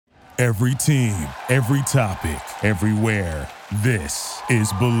Every team, every topic, everywhere. This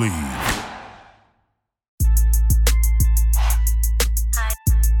is Believe.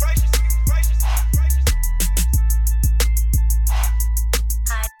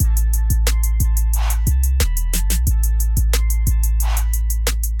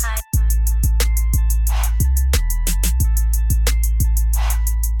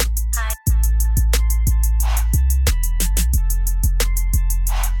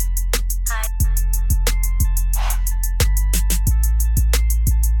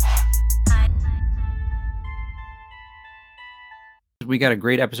 We got a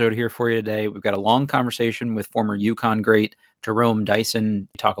great episode here for you today. We've got a long conversation with former UConn great Jerome Dyson.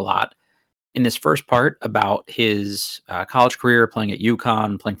 We talk a lot in this first part about his college career, playing at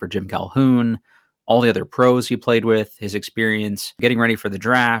UConn, playing for Jim Calhoun, all the other pros he played with, his experience getting ready for the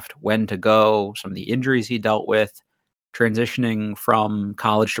draft, when to go, some of the injuries he dealt with, transitioning from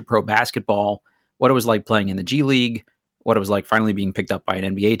college to pro basketball, what it was like playing in the G League, what it was like finally being picked up by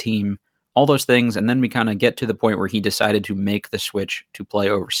an NBA team, all those things. And then we kind of get to the point where he decided to make the switch to play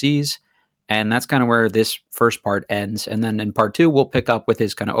overseas. And that's kind of where this first part ends. And then in part two, we'll pick up with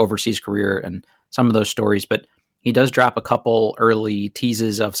his kind of overseas career and some of those stories. But he does drop a couple early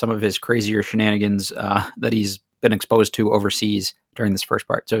teases of some of his crazier shenanigans that he's been exposed to overseas during this first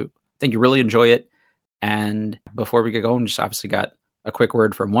part. So I think you really enjoy it. And before we get going, just obviously got a quick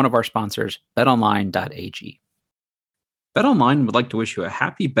word from one of our sponsors, betonline.ag. BetOnline would like to wish you a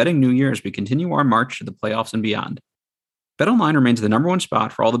happy betting new year as we continue our march to the playoffs and beyond. BetOnline remains the number one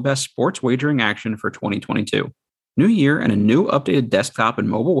spot for all the best sports wagering action for 2022. New year and a new updated desktop and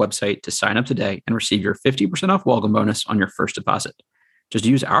mobile website to sign up today and receive your 50% off welcome bonus on your first deposit. Just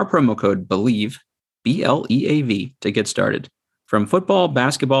use our promo code BELIEVE, BLEAV, to get started. From football,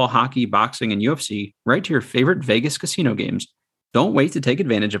 basketball, hockey, boxing, and UFC, right to your favorite Vegas casino games, don't wait to take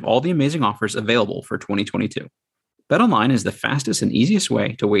advantage of all the amazing offers available for 2022. BetOnline is the fastest and easiest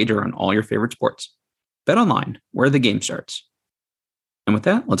way to wager on all your favorite sports. BetOnline, where the game starts. And with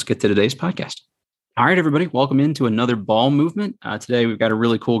that, let's get to today's podcast. All right, everybody, welcome into another Ball Movement. Today, we've got a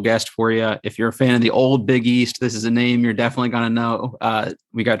really cool guest for you. If you're a fan of the old Big East, this is a name you're definitely going to know.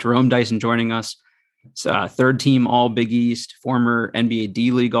 We got Jerome Dyson joining us. It's third team All Big East, former NBA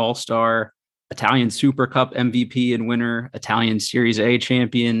D-League All-Star, Italian Super Cup MVP and winner, Italian Series A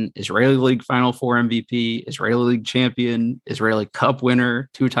champion, Israeli League Final Four MVP, Israeli League champion, Israeli Cup winner,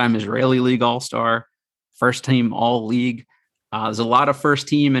 two-time Israeli League All-Star, first team All-League. There's a lot of first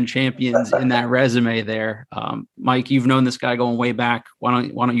team and champions in that resume there. Mike, you've known this guy going way back. Why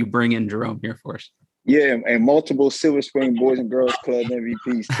don't you bring in Jerome here for us? Yeah, and multiple Silver Spring Boys and Girls Club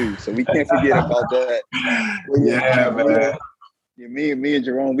MVPs too. So we can't forget about that. Yeah, man. Yeah, me and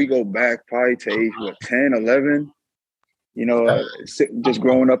Jerome, we go back probably to age, 10, 11? Just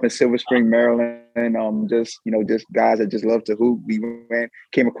growing up in Silver Spring, Maryland, just guys that just love to hoop. We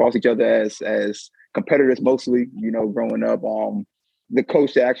came across each other as competitors mostly, growing up. The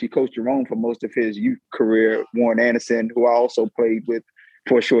coach that actually coached Jerome for most of his youth career, Warren Anderson, who I also played with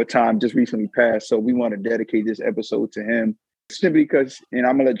for a short time, just recently passed. So we want to dedicate this episode to him simply because, and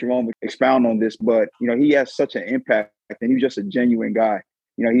I'm going to let Jerome expound on this, but, he has such an impact and he was just a genuine guy.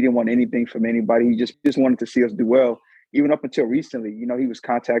 He didn't want anything from anybody. He just wanted to see us do well. Even up until recently, he was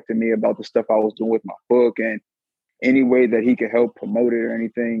contacting me about the stuff I was doing with my book and any way that he could help promote it or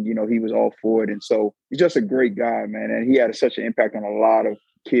anything, he was all for it. And so he's just a great guy, man. And he had such an impact on a lot of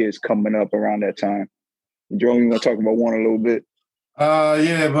kids coming up around that time. Jerome, you want to talk about one a little bit?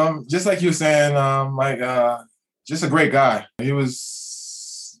 Yeah, but just like you were saying, Mike, just a great guy. He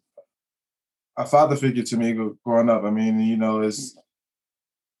was a father figure to me growing up. I mean,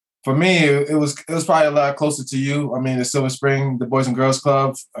 for me, it was probably a lot closer to you. I mean, the Silver Spring, the Boys and Girls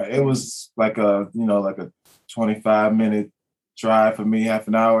Club, it was like a 25-minute drive for me, half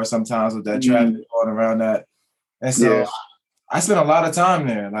an hour sometimes with that traffic going around that. And so I spent a lot of time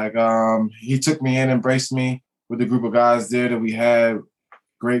there. Like, he took me in, embraced me with the group of guys there that we had.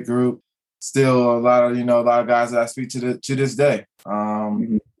 Great group. Still a lot of guys that I speak to this day.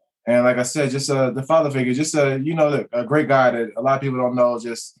 And like I said, just the father figure, just a great guy that a lot of people don't know,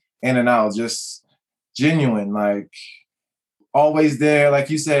 just in and out, just genuine, like always there.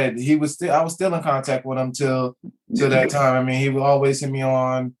 Like you said, I was still in contact with him till that time. I mean, he would always hit me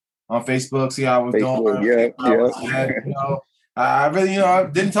on Facebook, see how I was doing. Yeah. I really, I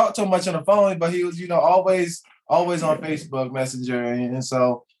didn't talk to him much on the phone, but he was, always on Facebook Messenger, and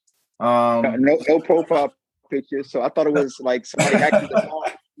so no profile picture. So I thought it was like somebody actually.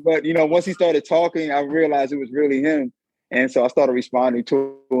 But once he started talking, I realized it was really him, and so I started responding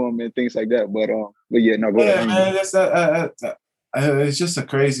to him and things like that. But yeah, no, go ahead. Man, It's just a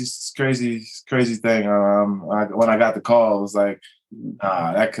crazy thing. When I got the call, it was like,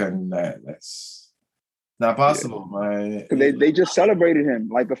 nah, that's not possible, man. They just celebrated him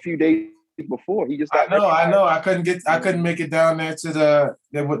like a few days before. He just got I know. I couldn't make it down there to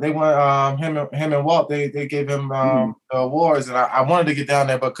they went him and Walt. They gave him the awards, and I wanted to get down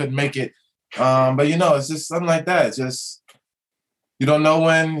there but couldn't make it. But it's just something like that. It's just you don't know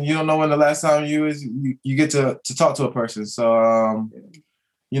when the last time you get to talk to a person. So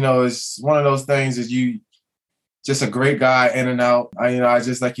it's one of those things that you just a great guy in and out. I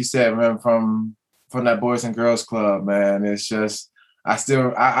just like you said, man, from that Boys and Girls Club, man. It's just I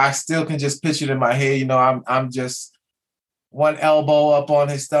still can just picture it in my head. I'm just one elbow up on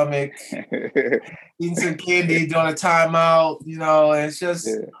his stomach, eating some candy during a timeout. It's just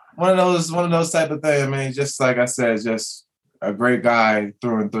one of those type of things. I mean, just like I said, just a great guy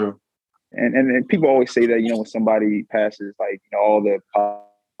through and through. And people always say that when somebody passes, like all the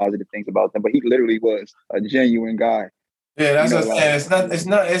positive things about them, but he literally was a genuine guy. Yeah, that's what I'm saying. It's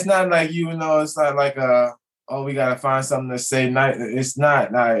not like it's not like we gotta find something to say. It's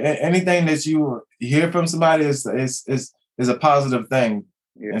not. Anything that you hear from somebody is a positive thing,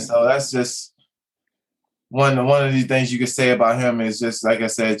 and so that's just one of these things you could say about him is just like I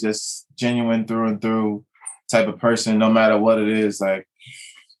said, just genuine through and through type of person, no matter what it is, like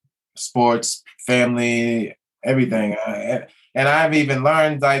sports, family, everything. And I've even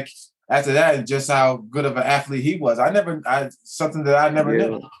learned like after that just how good of an athlete he was. Something that I never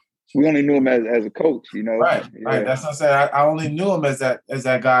knew. We only knew him as a coach, Right. That's what I'm saying. I only knew him as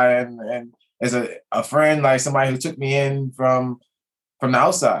that guy and as a friend, like somebody who took me in from the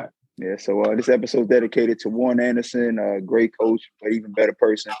outside. Yeah. So this episode dedicated to Warren Anderson, a great coach, but even better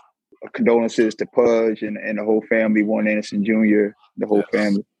person. Condolences to Pudge and the whole family, Warren Anderson Jr., the whole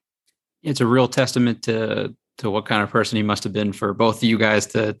family. It's a real testament to what kind of person he must have been for both of you guys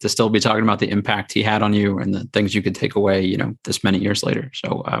to still be talking about the impact he had on you and the things you could take away, this many years later.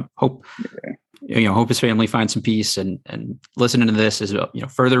 So hope his family finds some peace and listening to this is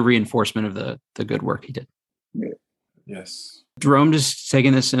further reinforcement of the good work he did. Yeah. Yes. Jerome, just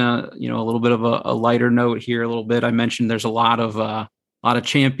taking this in a little bit of a lighter note here a little bit. I mentioned there's a lot of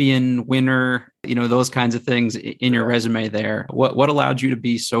champion, winner, those kinds of things in your resume there. What allowed you to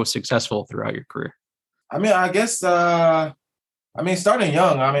be so successful throughout your career? I mean, I guess, starting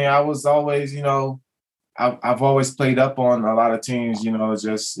young, I was always, I've always played up on a lot of teams,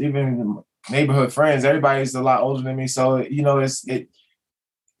 just even neighborhood friends. Everybody's a lot older than me. So, it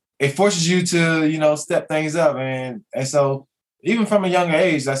forces you to, step things up. And so even from a younger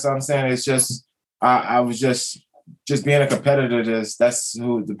age, that's what I'm saying. It's just, I was just being a competitor. That's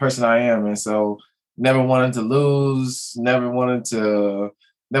who the person I am. And so never wanted to lose, never wanted to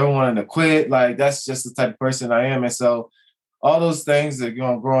quit. Like, that's just the type of person I am. And so all those things that,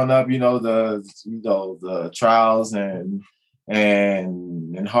 growing up, the trials and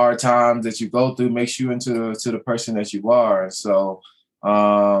hard times that you go through makes you into the person that you are. And so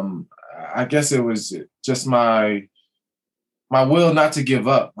I guess it was just my will not to give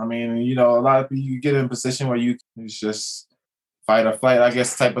up. I mean, a lot of people, you get in a position where you just fight or flight, I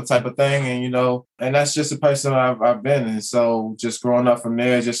guess, type of thing. And, and that's just the person I've been. And so just growing up from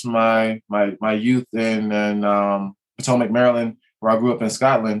there, just my youth in Potomac, Maryland, where I grew up in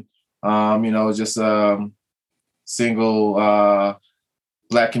Scotland, just single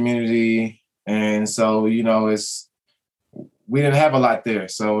Black community. And so, we didn't have a lot there.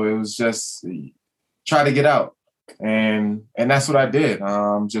 So it was just try to get out. And that's what I did.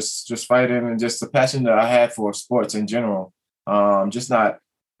 Just fighting and just the passion that I had for sports in general. Just not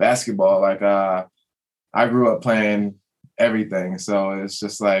basketball. Like I grew up playing everything. So it's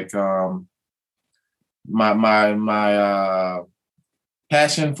just like my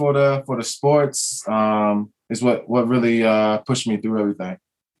passion for the sports is what really pushed me through everything.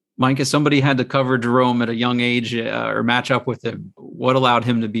 Mike, if somebody had to cover Jerome at a young age or match up with him, what allowed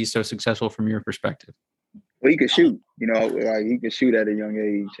him to be so successful from your perspective? Well, he could shoot, like he could shoot at a young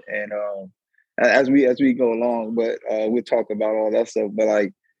age. And as we go along, but we'll talk about all that stuff. But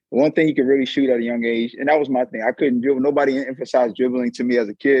like one thing he could really shoot at a young age, and that was my thing. I couldn't dribble. Nobody emphasized dribbling to me as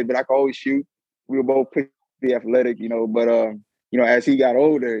a kid, but I could always shoot. We were both pretty athletic, but as he got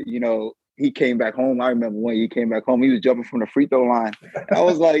older, he came back home. I remember when he came back home, he was jumping from the free throw line. I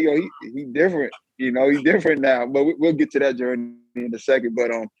was like, he different. He's different now. But we'll get to that journey in a second. But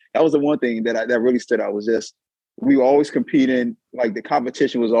that was the one thing that really stood out was just we were always competing. Like the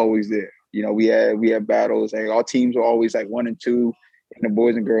competition was always there. We had battles, and our teams were always like 1 and 2 in the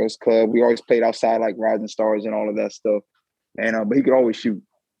Boys and Girls Club. We always played outside like Rising Stars and all of that stuff. And but he could always shoot.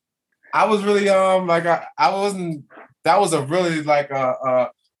 I was really I wasn't that was a really like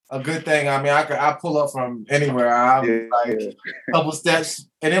a good thing. I mean, I pull up from anywhere. I'm like a couple steps,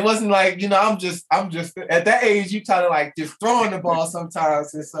 and it wasn't like, I'm just at that age, you kind of like just throwing the ball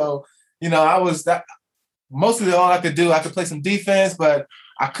sometimes. And so, I was that mostly all I could do. I could play some defense, but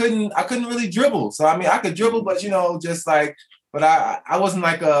I couldn't really dribble. So I mean, I could dribble, but just like, but I wasn't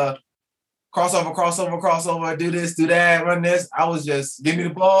like a crossover, do this, do that, run this. I was just, give me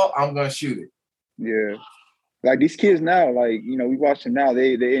the ball, I'm gonna shoot it. Yeah. Like these kids now, like, we watch them now,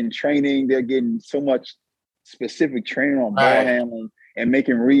 they're in training, they're getting so much specific training on ball handling and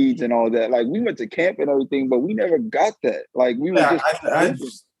making reads and all that. Like, we went to camp and everything, but we never got that. Like, we were I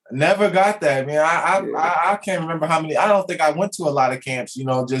never got that. I mean, I can't remember how many. I don't think I went to a lot of camps,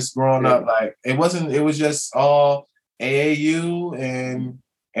 just growing up. Like, it was just all AAU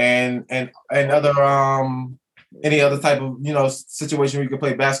and other any other type of situation where you could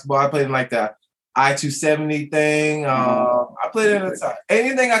play basketball. I played in like that I-270 thing. I played in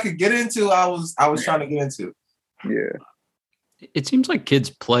anything I could get into. I was trying to get into. Yeah. It seems like kids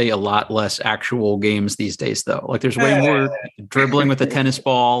play a lot less actual games these days, though. Like, there's way more dribbling with a tennis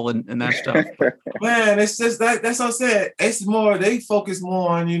ball and that stuff. Man, it's just that's what I said. It's more, they focus more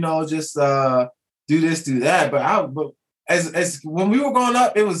on, just do this, do that. But as when we were growing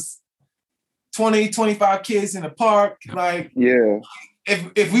up, it was 20, 25 kids in the park. Like,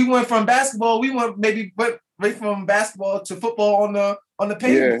 if we went from basketball, we went right from basketball to football on the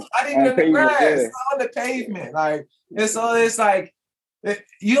pavement. I didn't even in the grass, on the pavement. Like, and so it's like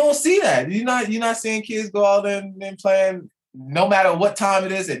you don't see that. You're not seeing kids go out and playing no matter what time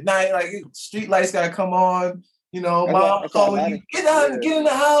it is at night. Like, street lights gotta come on. Mom calling you, get in the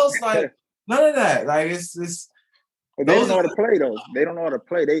house. Like, none of that. Like, it's. But they don't know how to play though. They don't know how to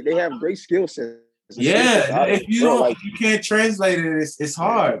play. They have great skill sets. Yeah, if you can't translate it, it's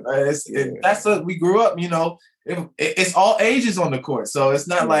hard. That's what we grew up. It's all ages on the court, so it's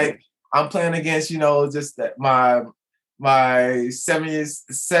not like I'm playing against just that my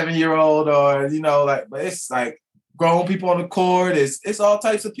 7-year-old or but it's like grown people on the court. It's all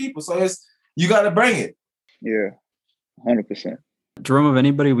types of people, so you got to bring it. Yeah, 100%. Jerome, of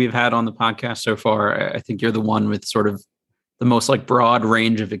anybody we've had on the podcast so far, I think you're the one with sort of the most like broad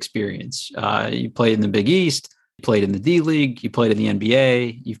range of experience. You played in the Big East, you played in the D League, you played in the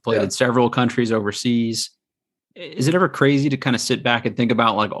NBA, you've played in several countries overseas. Is it ever crazy to kind of sit back and think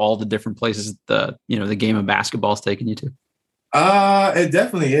about like all the different places the game of basketball has taken you to? It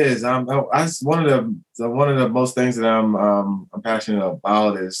definitely is. That's one of the most things that I'm passionate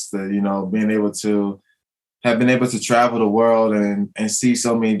about is being able to have been able to travel the world and see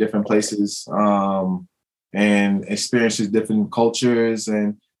so many different places. And experiences different cultures,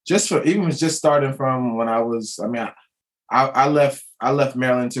 and just starting from when I left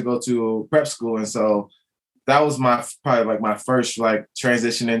Maryland to go to prep school, and so that was probably like my first like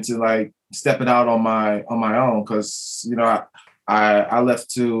transition into like stepping out on my own, because I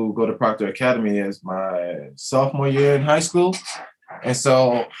left to go to Proctor Academy as my sophomore year in high school, and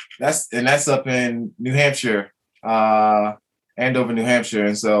so that's up in New Hampshire, Andover, New Hampshire,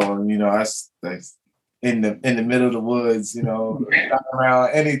 and so that's in the middle of the woods, not around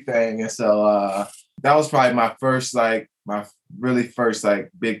anything. And so that was probably my really first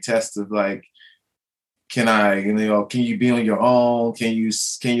like big test of like, can you be on your own? Can you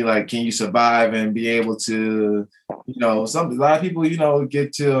survive and be able to, a lot of people,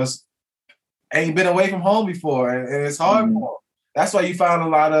 get to us, ain't been away from home before, and it's hard for them. That's why you find a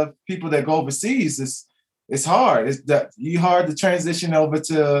lot of people that go overseas. It's hard. It's hard to transition over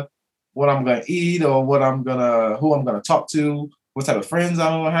to what I'm gonna eat or who I'm gonna talk to, what type of friends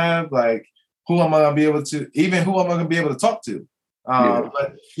I'm gonna have, like who am I gonna be able to talk to.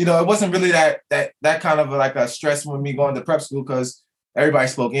 But it wasn't really that kind of like a stress with me going to prep school because everybody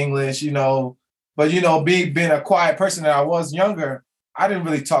spoke English, But being a quiet person that I was younger, I didn't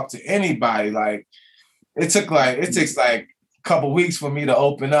really talk to anybody. Like it takes like a couple weeks for me to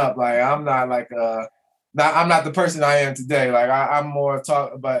open up. Like I'm not like I'm not the person I am today. Like I'm more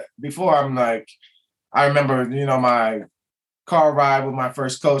talk, but before I'm like, I remember, my car ride with my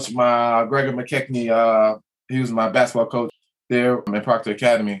first coach, my Gregor McKechnie. He was my basketball coach there in Proctor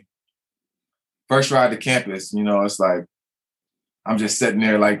Academy. First ride to campus, it's like, I'm just sitting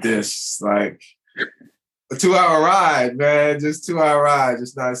there like this, like a 2-hour ride, man, just 2-hour ride,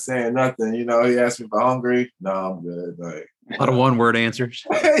 just not saying nothing. He asked me if I'm hungry. No, I'm good. Like a lot of one-word answers.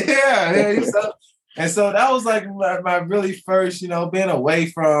 yeah. And so that was like my really first, being away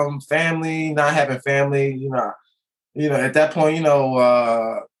from family, not having family, at that point,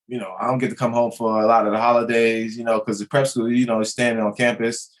 I don't get to come home for a lot of the holidays, because the prep school, is standing on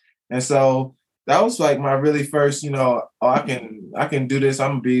campus. And so that was like my really first, I can do this.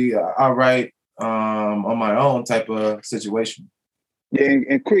 I'm gonna be all right on my own type of situation. Yeah,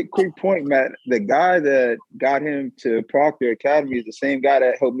 and quick point, Matt. The guy that got him to Proctor Academy is the same guy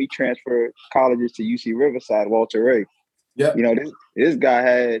that helped me transfer colleges to UC Riverside, Walter Ray. Yeah, this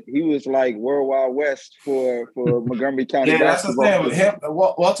guy he was like World Wide West for Montgomery County. Yeah, basketball. That's the thing with him.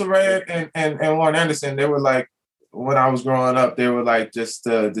 Walter Ray and Warren Anderson, they were like, when I was growing up, they were like just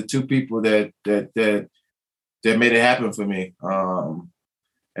the two people that made it happen for me.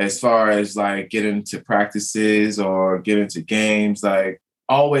 As far as like getting to practices or getting to games, like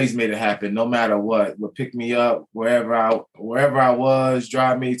always made it happen, no matter what. Would pick me up wherever I was,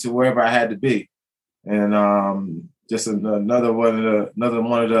 drive me to wherever I had to be, and just another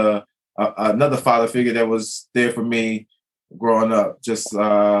father figure that was there for me growing up. Just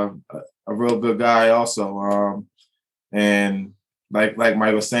a real good guy, also. And like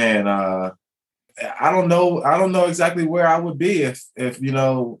Mike was saying, I don't know exactly where I would be if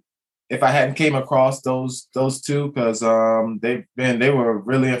I hadn't came across those two, because they were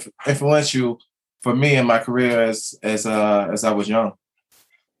really influential for me in my career as I was young.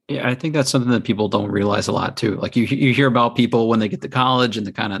 Yeah, I think that's something that people don't realize a lot too. Like you hear about people when they get to college and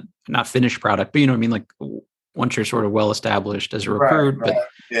the kind of not finished product, but you know what I mean? Like once you're sort of well established as a recruit. Right. But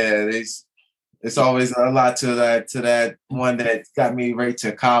yeah, it's always a lot to that one that got me right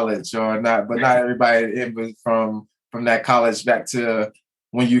to college or not, but not everybody from that college back to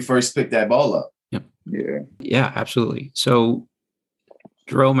when you first picked that ball up. Yep. Yeah, absolutely. So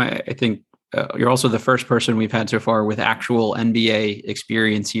Jerome, I think you're also the first person we've had so far with actual NBA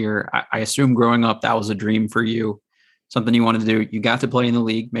experience here. I assume growing up, that was a dream for you, something you wanted to do. You got to play in the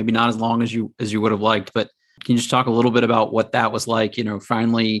league, maybe not as long as you would have liked, but can you just talk a little bit about what that was like,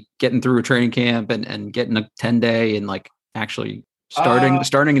 finally getting through a training camp and getting a 10-day and like actually starting an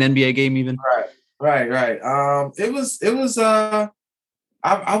NBA game even? Right. It was I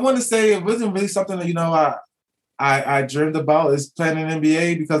want to say it wasn't really something that, I dreamed about is playing in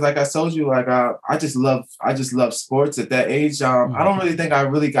NBA, because like I told you, like I just love sports at that age. I don't really think I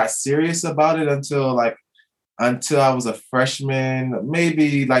really got serious about it until I was a freshman,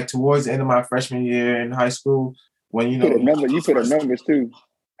 maybe like towards the end of my freshman year in high school, when you put up numbers too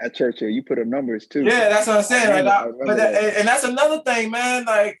at Churchill. You put up numbers too. Yeah, that's what I'm saying. And that's another thing, man.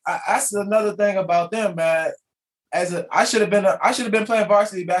 Like that's another thing about them, man. I should have been playing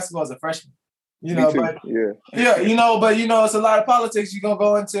varsity basketball as a freshman. But it's a lot of politics you're gonna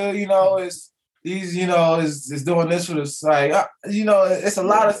go into. Is doing this for the like. It's a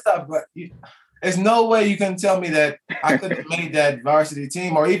lot of stuff, but. There's no way you can tell me that I could have made that varsity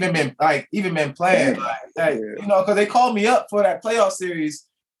team or even been playing, because they called me up for that playoff series,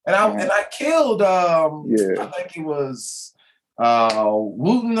 and I killed. I think it was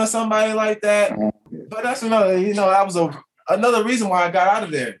Wooten or somebody like that. But that's another. That was another reason why I got out of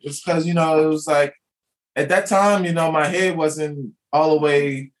there. It's because it was like at that time, my head wasn't all the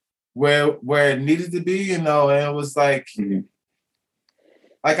way where it needed to be, and it was like. Mm-hmm.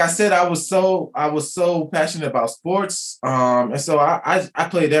 Like I said, I was so passionate about sports, and so I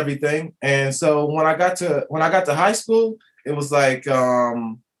played everything. And so when I got to high school, it was like they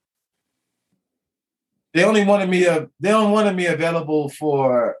only wanted me available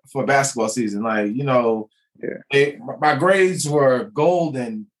for basketball season. Like my grades were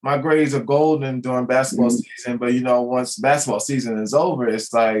golden. My grades are golden during basketball season, but once basketball season is over,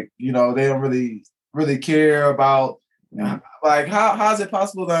 it's like they don't really care about. Like how is it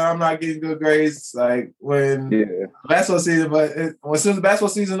possible that I'm not getting good grades like when basketball season, but as soon as the basketball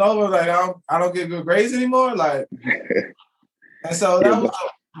season over, like I don't get good grades anymore, like. And so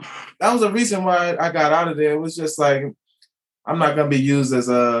that was a reason why I got out of there. It was just like I'm not gonna be used as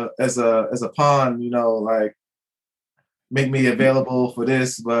a pawn, like make me available for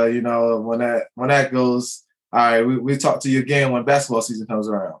this, but when that goes, all right, we talk to you again when basketball season comes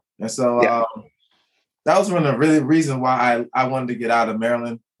around, and so. That was one of the really reasons why I wanted to get out of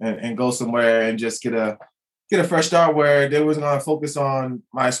Maryland and go somewhere and just get a fresh start where they was going to focus on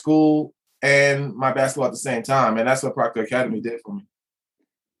my school and my basketball at the same time. And that's what Proctor Academy did for me.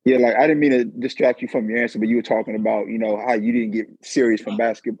 Yeah, like I didn't mean to distract you from your answer, but you were talking about, how you didn't get serious from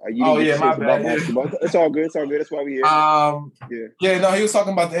basketball. My bad. Basketball. It's all good. That's why we're here. He was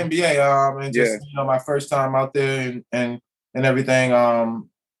talking about the NBA and just, my first time out there and everything.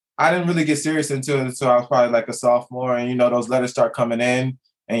 I didn't really get serious until I was probably like a sophomore, and those letters start coming in,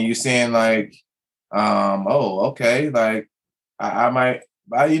 and you're seeing like, okay, like I might,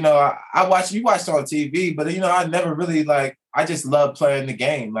 I watched on TV, but I never really like. I just love playing the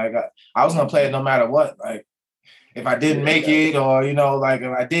game. Like I was gonna play it no matter what. Like if I didn't make it, or like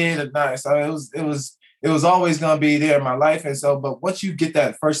if I did or not. So it was always gonna be there in my life. And so, but once you get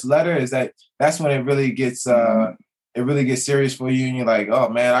that first letter, that's when it really gets serious for you, and you're like, oh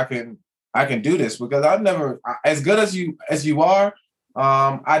man, I can do this, because I've never, as good as you are,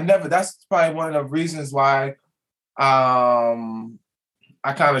 that's probably one of the reasons why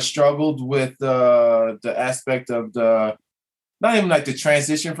I kind of struggled with the aspect of not even like the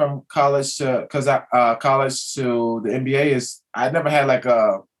transition from college to college to the NBA. Is I never had like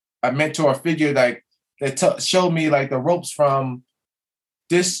a mentor figure like that showed me like the ropes from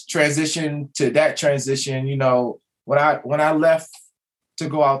this transition to that transition. When I left to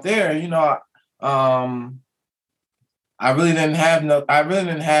go out there, I really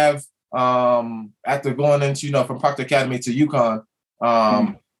didn't have after going into, from Proctor Academy to UConn,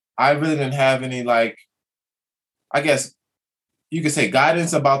 I really didn't have any, like, I guess you could say,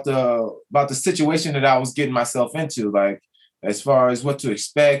 guidance about the situation that I was getting myself into, like as far as what to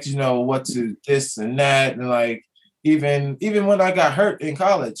expect, what to this and that. And like, even when I got hurt in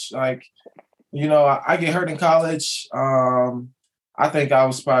college, like, I get hurt in college. I think I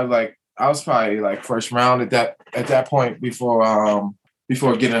was probably like first round at that point before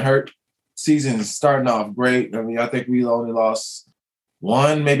getting hurt. Season's starting off great. I mean, I think we only lost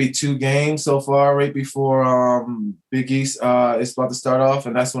 1, maybe 2 games so far right before Big East is about to start off,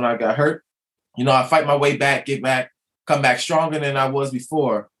 and that's when I got hurt. I fight my way back, get back, come back stronger than I was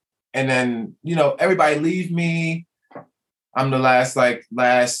before. And then, everybody leave me. I'm the last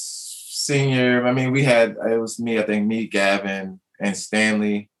senior. I mean, it was me, I think, me, Gavin, and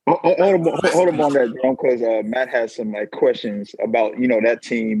Stanley. Hold on that, Jerome, because Matt has some questions about that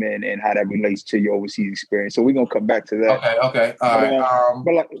team and how that relates to your overseas experience. So we're gonna come back to that. Okay. All right.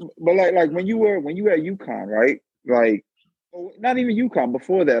 But when you were at UConn, right? Like, not even UConn.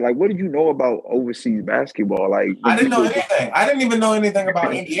 Before that, like, what did you know about overseas basketball? Like, I didn't know anything. I didn't even know anything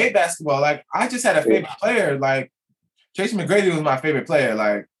about NBA basketball. Like, I just had a favorite player. Like, Tracy McGrady was my favorite player.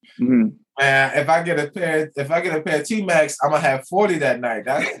 Like. Mm-hmm. Man, if I get a pair of T-Max, I'm gonna have 40 that night.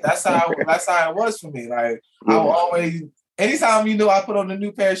 That's how it was for me. Like, I will always, anytime I put on a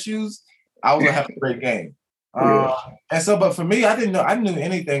new pair of shoes, I was gonna have a great game. And so, but for me, I didn't know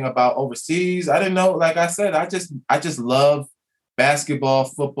anything about overseas. I didn't know. Like I said, I just love basketball,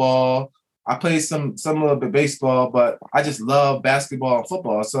 football. I played some little bit baseball, but I just love basketball and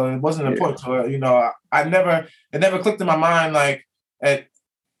football. So it wasn't important to it. It never clicked in my mind like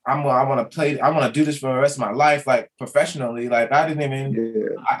I want to do this for the rest of my life, like professionally. Like I didn't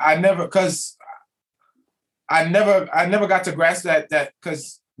even, I never got to grasp that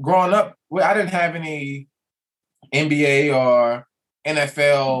because growing up, I didn't have any NBA or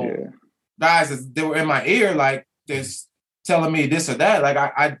NFL guys that were in my ear, like just telling me this or that. Like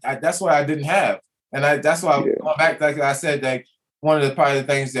I that's what I didn't have. And that's why going back, like I said, like one of the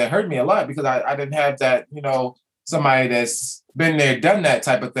things that hurt me a lot, because I didn't have that, somebody that's been there, done that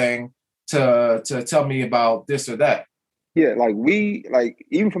type of thing to tell me about this or that. Yeah,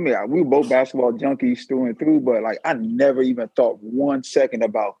 even for me, we were both basketball junkies through and through, but like I never even thought 1 second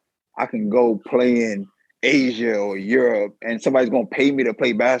about I can go play in Asia or Europe and somebody's gonna pay me to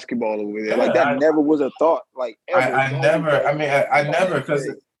play basketball over there. Like that never was a thought. Like ever. I never, because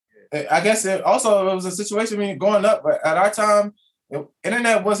I guess it was a situation when growing up, but at our time,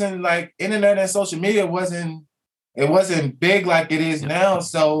 internet and social media wasn't big like it is now.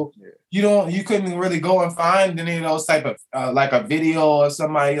 So you couldn't really go and find any of those type of like a video or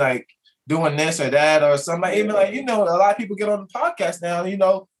somebody like doing this or that, or somebody even like, a lot of people get on the podcast now,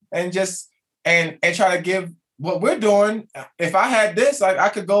 and just and try to give what we're doing. If I had this, like I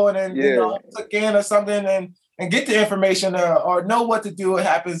could go in and click in or something and get the information or know what to do. What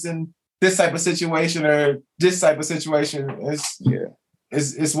happens in this type of situation or this type of situation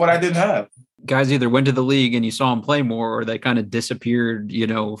is what I didn't have. Guys either went to the league and you saw them play more, or they kind of disappeared,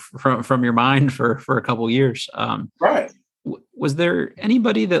 from your mind for a couple of years. Right. Was there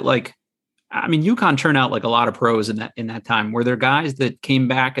anybody that UConn turned out like a lot of pros in that time? Were there guys that came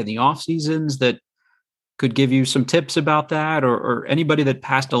back in the off seasons that could give you some tips about that, or anybody that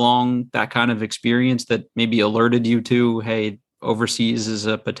passed along that kind of experience that maybe alerted you to, hey, overseas is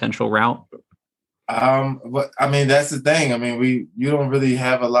a potential route? But I mean, that's the thing. I mean, you don't really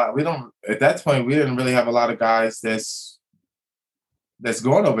have a lot. At that point, we didn't really have a lot of guys that's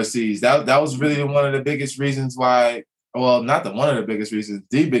going overseas. That was really one of the biggest reasons why. Well, not one of the biggest reasons.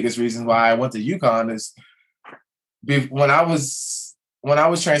 The biggest reason why I went to UConn is when I was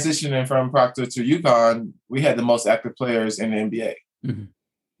transitioning from Proctor to UConn, we had the most active players in the NBA,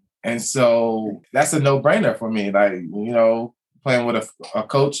 and so that's a no-brainer for me. Like playing with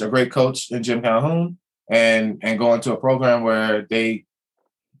a great coach in Jim Calhoun, and go into a program where they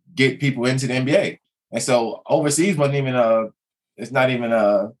get people into the NBA. And so overseas wasn't even it's not even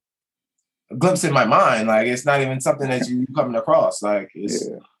a glimpse in my mind. Like, it's not even something that you coming across. Like, it's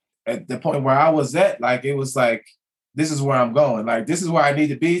at the point where I was at, like, it was like, this is where I'm going. Like, this is where I need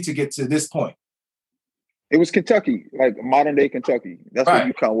to be to get to this point. It was Kentucky, like modern day Kentucky. That's right.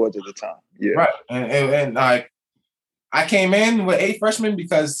 what UConn was at the time. Yeah. Right. And like, I came in with 8 freshmen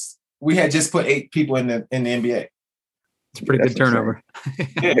because we had just put 8 people in the NBA. It's a pretty good turnover.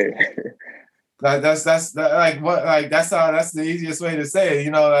 Yeah. That's the easiest way to say it.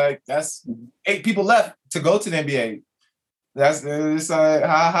 You know, like, that's 8 people left to go to the NBA.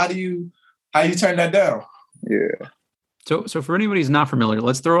 How do you turn that down? Yeah. So for anybody who's not familiar,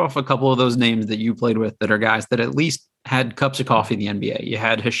 let's throw off a couple of those names that you played with that are guys that at least had cups of coffee in the NBA. You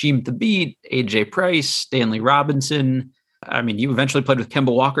had Hasheem Thabeet, AJ Price, Stanley Robinson. I mean, you eventually played with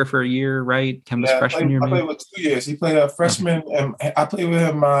Kemba Walker for a year, right? Kemba's freshman year. I played with 2 years. He played a freshman, and I played with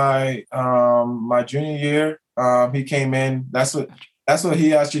him my junior year. He came in. That's what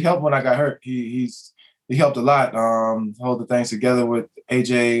he actually helped when I got hurt. He helped a lot. Hold the things together with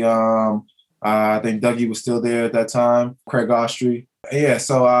AJ. I think Dougie was still there at that time. Craig Austrie. Yeah,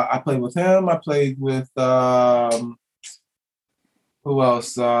 so I played with him. I played with who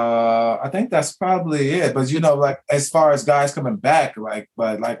else? I think that's probably it. But, you know, like, as far as guys coming back,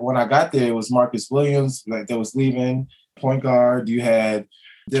 but when I got there, it was Marcus Williams, like, that was leaving, point guard. You had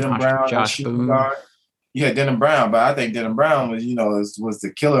Denham Brown, Josh Boone. Guard. You had Denham Brown, but I think Denham Brown was, you know, was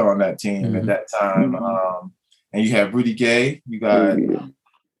the killer on that team at that time. And you have Rudy Gay.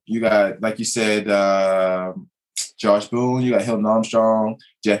 You got, like you said, Josh Boone. You got Hilton Armstrong,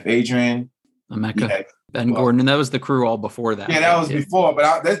 Jeff Adrian, Emeka, Ben Gordon, and that was the crew all before that. Yeah, that was before.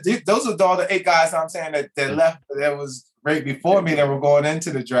 But those are all the 8 guys I'm saying that left. That was right before me that were going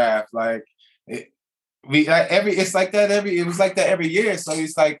into the draft. Like, it was like that every year. So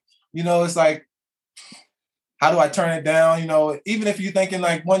it's like, you know, it's like, how do I turn it down? You know, even if you're thinking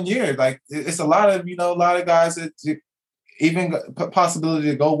like 1 year, like, it's a lot of guys that even possibility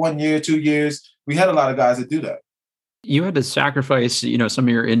to go 1 year, 2 years. We had a lot of guys that do that. You had to sacrifice, you know, some of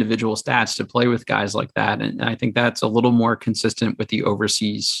your individual stats to play with guys like that. And I think that's a little more consistent with the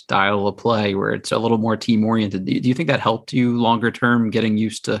overseas style of play where it's a little more team oriented. Do you think that helped you longer term getting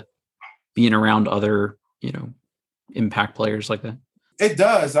used to being around other, you know, impact players like that? It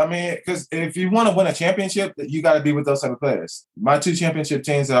does. I mean, because if you want to win a championship, you got to be with those type of players. My 2 championship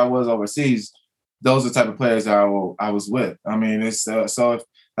teams that I was overseas, those are the type of players that I was with. I mean, it's so if,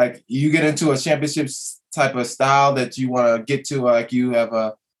 like, you get into a championship type of style that you want to get to, like, you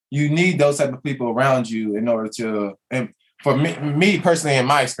need those type of people around you in order to, and for me personally, in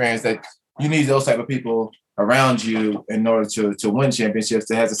my experience, that you need those type of people around you in order to win championships,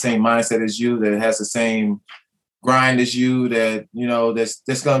 that has the same mindset as you, that has the same grind as you, that, you know, that's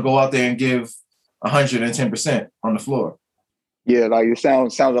going to go out there and give 110% on the floor. Yeah, like, it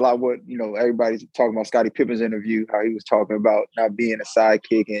sounds a lot what, you know, everybody's talking about Scottie Pippen's interview, how he was talking about not being a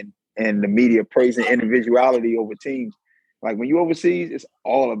sidekick and the media praising individuality over teams. Like, when you overseas, it's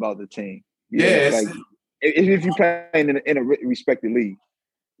all about the team. Like, if you're playing in a respected league.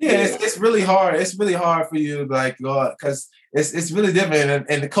 Yeah, it's really hard. It's really hard for you, like, because it's really different,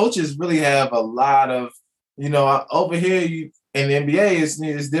 and the coaches really have a lot of, you know, over here in the NBA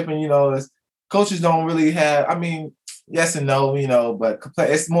it's different. You know, coaches don't really have. I mean, yes and no, you know, but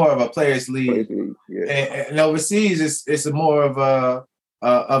it's more of a players' league. Yeah. And overseas, it's a more of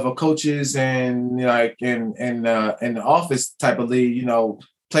a coaches and, like, in the office type of league. You know,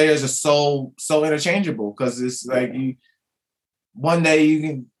 players are so interchangeable because it's like one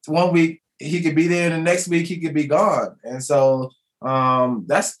week he could be there, and the next week he could be gone, and so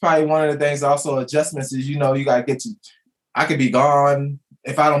that's probably one of the things. Also, adjustments is, you know, you gotta I could be gone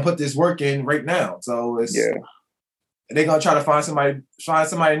if I don't put this work in right now. So it's they're gonna try to find somebody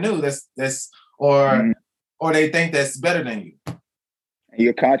new or they think that's better than you. And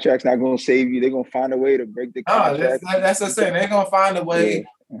your contract's not gonna save you. They're gonna find a way to break the contract. That's what I'm saying. They're gonna find a way.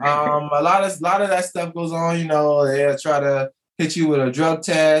 Yeah. A lot of that stuff goes on. You know, they'll try to hit you with a drug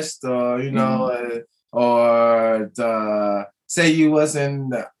test, or, you know, or say you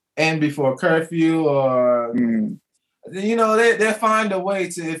wasn't in before curfew, or you know, they'll find a way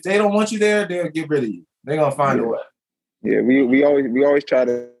to. If they don't want you there, they'll get rid of you. They're gonna find a way. Yeah, we always try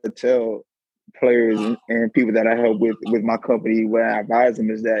to tell players and people that I help with my company, where I advise them,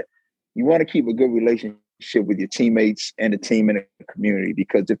 is that you want to keep a good relationship with your teammates and the team and the community,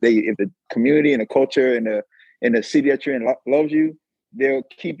 because if the community and the culture and the city that you're in loves you, they'll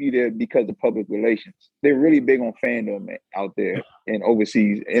keep you there because of public relations. They're really big on fandom out there in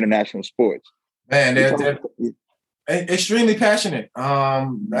overseas international sports. Man, they're extremely passionate.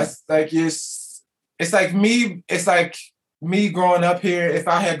 That's like it's like me growing up here. If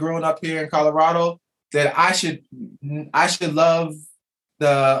I had grown up here in Colorado, that I should love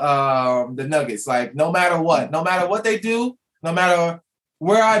the Nuggets. Like no matter what they do, no matter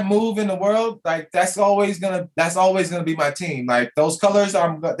where I move in the world, like that's always gonna be my team. Like those colors,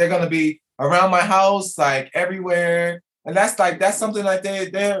 they're gonna be around my house, like everywhere. And that's something like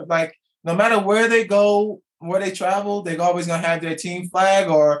they're like no matter where they go, where they travel, they're always gonna have their team flag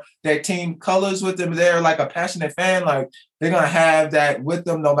or their team colors with them. They're like a passionate fan, like they're gonna have that with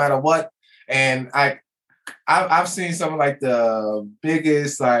them no matter what. And I've seen some of like the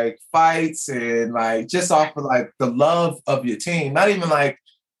biggest like fights and like just off of like the love of your team. Not even like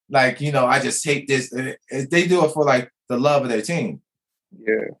I just hate this. They do it for like the love of their team.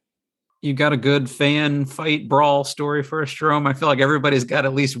 Yeah. You got a good fan fight brawl story for us, Jerome? I feel like everybody's got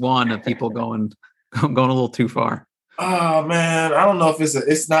at least one of people going a little too far. Oh man, I don't know if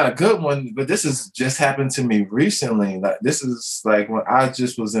it's not a good one, but this has just happened to me recently. Like this is like when I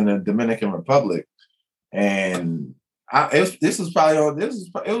just was in the Dominican Republic, and this was probably on. It was.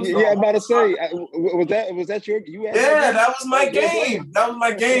 Yeah, I'm about to say, was that your? Yeah, that was my game. That was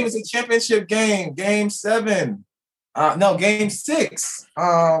my game. It's a championship game, Game 7. No, Game 6.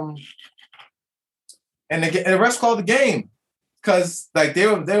 And the refs called the game because like they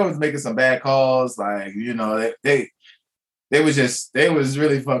was making some bad calls. Like they was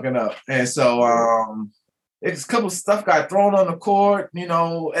really fucking up, and so it's a couple of stuff got thrown on the court. At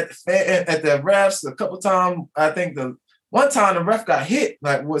the refs a couple times. I think the one time the ref got hit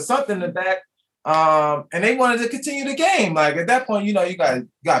like with something in the back, and they wanted to continue the game. Like at that point, you gotta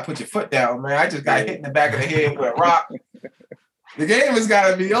put your foot down, man. I just got hit in the back of the head with a rock. The game has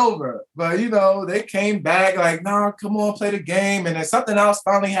got to be over. But, they came back like, nah, come on, play the game. And then something else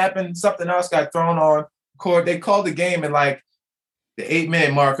finally happened. Something else got thrown on court. They called the game in like the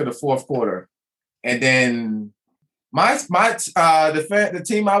 8-minute mark of the fourth quarter. And then the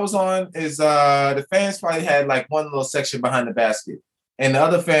team I was on is the fans probably had like one little section behind the basket. And the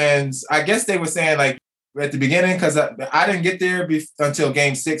other fans, I guess they were saying like, at the beginning, because I didn't get there until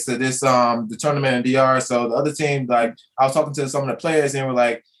Game 6 of this the tournament in DR. So the other team, like I was talking to some of the players, and we're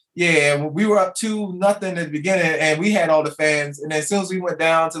like, "Yeah, we were up 2-0 at the beginning, and we had all the fans. And then as soon as we went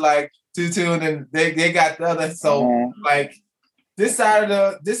down to like 2-2, and then they got the other. So like this side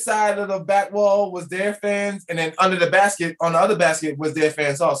of the back wall was their fans, and then under the basket on the other basket was their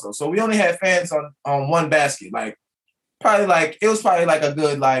fans also. So we only had fans on one basket. Like it was probably like a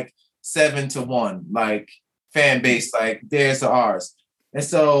good like 7-1, like fan base, like theirs to ours. And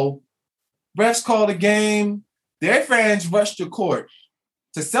so refs called the game. Their fans rushed to court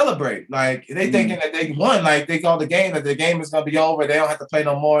to celebrate. Like they thinking that they won. Like they called the game, that the game is gonna be over. They don't have to play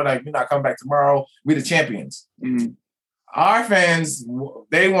no more. Like we're not coming back tomorrow. We're the champions. Mm-hmm. Our fans,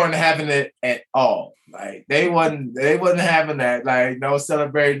 they weren't having it at all. Like they wasn't having that. Like no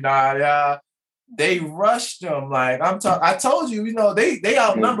celebrating. They rushed them. Like I told you, they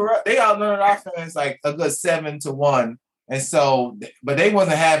outnumbered our fans like a good 7-1. And so, but they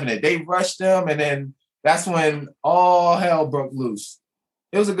wasn't having it. They rushed them, and then that's when all hell broke loose.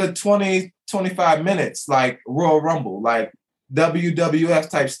 It was a good 20-25 minutes, like Royal Rumble, like WWF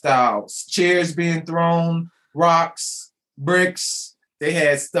type styles. Chairs being thrown, rocks, bricks. They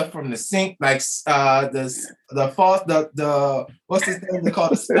had stuff from the sink, like the what's this thing they call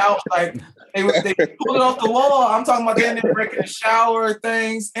the spout? Like they pulled it off the wall. I'm talking about they ended up breaking the shower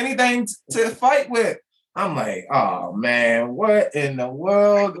things, anything to fight with. I'm like, oh man, what in the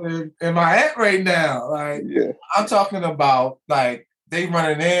world am I at right now? Like, I'm talking about like they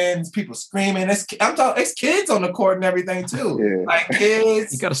running in, people screaming. It's kids on the court and everything too. Yeah. Like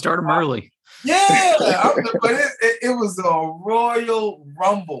kids. You got to start them early. Yeah, but it was a Royal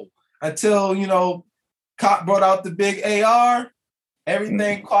Rumble until Cop brought out the big AR.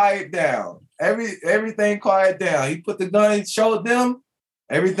 Everything quiet down. Everything quiet down. He put the gun. He showed them.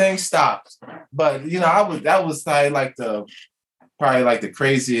 Everything stopped. But that was probably like the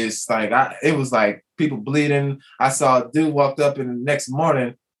craziest. Like it was like people bleeding. I saw a dude walked up, and the next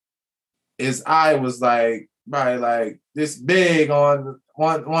morning, his eye was like probably like this big on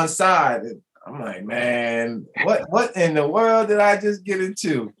one side. And I'm like, man, what in the world did I just get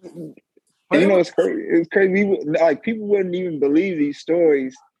into? But it's crazy. It's crazy. People wouldn't even believe these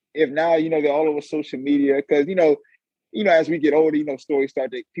stories if now they're all over social media, because as we get older, stories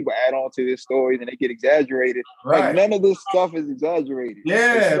people add on to their stories and they get exaggerated. Right. Like none of this stuff is exaggerated.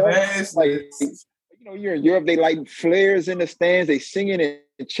 Yeah, man. It's like you're in Europe, they light flares in the stands, they singing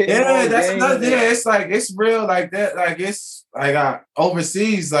and chanting Yeah, all that's game. another. Yeah, it's like it's real like that. Like it's like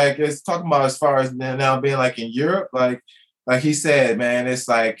overseas. Like it's talking about as far as now being like in Europe. Like he said, man, it's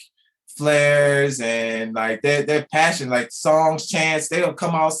like flares and like their passion, like songs, chants. They'll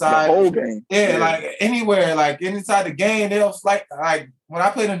come The outside. whole game. Yeah, like anywhere, like inside the game, they'll like when I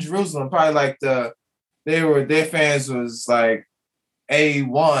played in Jerusalem, probably like their fans was like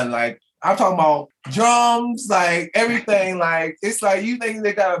A1. Like I'm talking about drums, like everything. Like it's like you think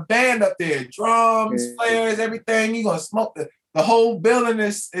they got a band up there, drums, flares, everything. You gonna smoke the whole building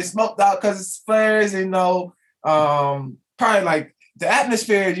is smoked out because it's flares. Probably like the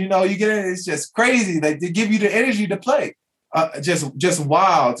atmosphere. You get in, it's just crazy. Like they give you the energy to play. Just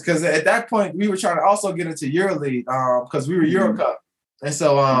wild. Because at that point we were trying to also get into EuroLeague because we were Euro Cup, and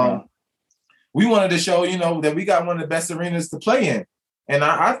so we wanted to show that we got one of the best arenas to play in. And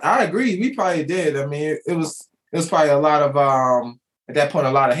I agree. We probably did. I mean, it was probably a lot of at that point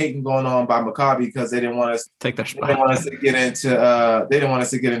a lot of hating going on by Maccabi because they didn't want us take their spot. They didn't want us to get into they didn't want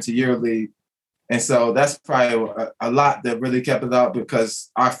us to get into EuroLeague, and so that's probably a lot that really kept it out because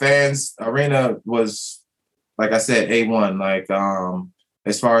our fans arena was, like I said, A1. Like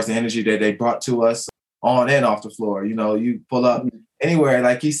as far as the energy that they brought to us on and off the floor. You pull up anywhere,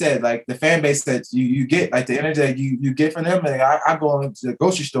 like he said, like the fan base that you get, like the energy that you get from them. Like I go into the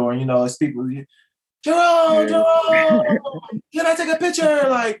grocery store and it's people, Jerome, can I take a picture?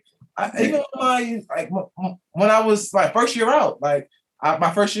 Like even when I was like first year out, like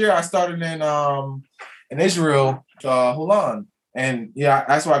my first year I started in Israel, Holon, and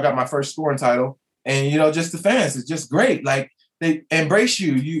that's where I got my first scoring title. And just the fans, it's just great. Like they embrace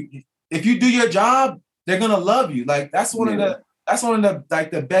you. If you do your job, they're gonna love you. Like that's one of the like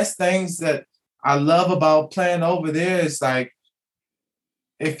the best things that I love about playing over there is like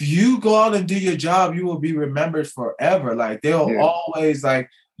if you go out and do your job, you will be remembered forever. Like they'll always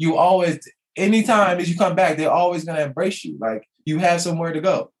anytime as you come back, they're always gonna embrace you. Like you have somewhere to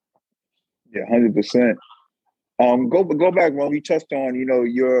go. Yeah, 100%. Go back when we touched on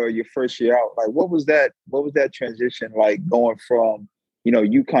your first year out. Like what was that transition like going from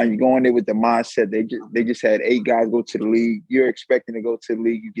UConn, you go in there with the mindset they just had 8 guys go to the league. You're expecting to go to the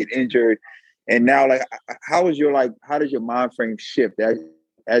league, you get injured, and now like how does your mind frame shift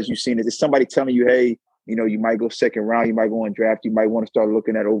as you've seen it? Is somebody telling you, hey, you might go second round, you might go on draft, you might want to start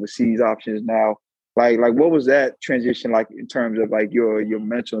looking at overseas options now? Like what was that transition like in terms of like your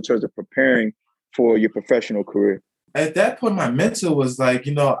mental, in terms of preparing for your professional career? At that point, my mental was like,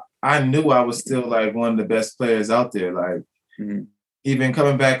 I knew I was still like one of the best players out there. Like. Even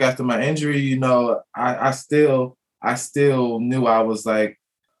coming back after my injury, I still knew I was like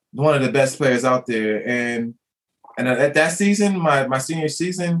one of the best players out there. And at that season, my senior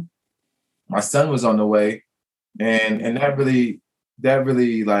season, my son was on the way, and that really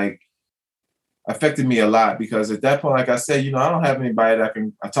like affected me a lot because at that point, like I said, I don't have anybody that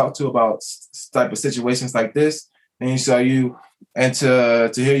I talk to about type of situations like this. And so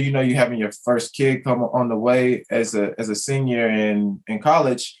to hear you having your first kid come on the way as a senior in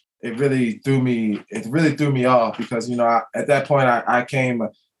college, it really threw me off because at that point I came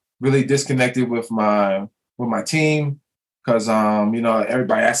really disconnected with my team because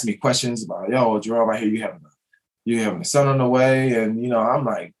everybody asked me questions about, yo, Jerome, I hear you having a son on the way, and I'm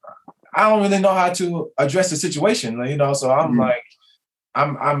like, I don't really know how to address the situation, so I'm like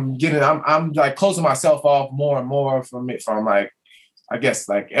I'm like closing myself off more and more from like, I guess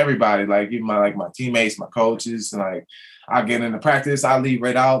like everybody, like even my teammates, my coaches, and like I get into practice, I leave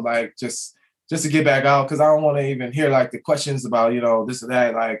right out, like just to get back out because I don't want to even hear like the questions about this or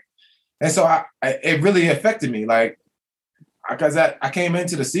that, like, and so it really affected me, like because I came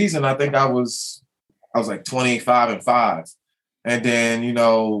into the season, I think I was like 25-5, and then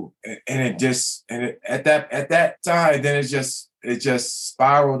at that time, then it just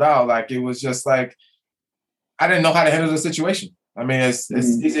spiraled out, like it was just like I didn't know how to handle the situation. I mean, it's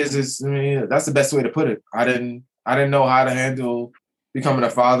easy as I mean, that's the best way to put it. I didn't know how to handle becoming a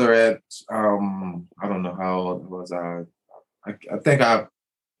father at I don't know how old was I think I'm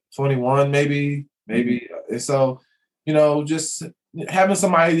 21 maybe. And so just having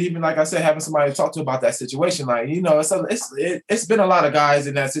somebody, even like I said, having somebody to talk to about that situation, like it's been a lot of guys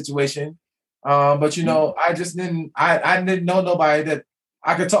in that situation, but I just didn't know nobody that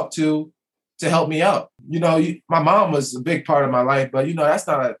I could talk to help me out. My mom was a big part of my life, but that's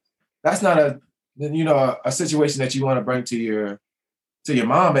not a situation that you want to bring to your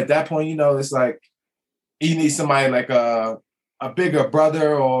mom at that point. It's like you need somebody like a bigger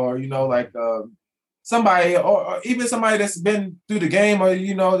brother, or like somebody, or even somebody that's been through the game, or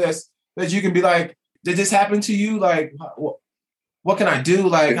that you can be like, did this happen to you? Like, what can I do?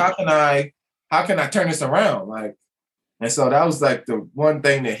 Like, how can I turn this around? Like, and so that was like the one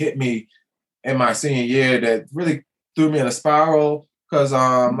thing that hit me in my senior year that really threw me in a spiral. Cause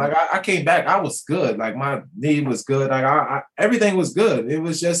like I came back, I was good. Like my knee was good. Like I everything was good. It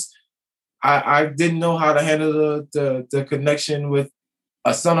was just I didn't know how to handle the connection with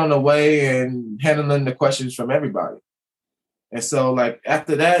a son on the way and handling the questions from everybody. And so like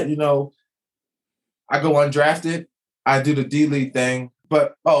after that, you know, I go undrafted. I do the D League thing,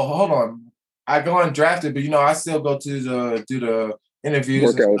 but hold on, I go undrafted, but you know, I still go to do the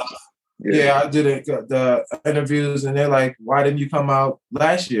interviews. Workouts. Yeah, I did the interviews, and they're like, "Why didn't you come out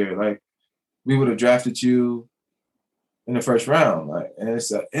last year? Like, we would have drafted you in the first round." Like, and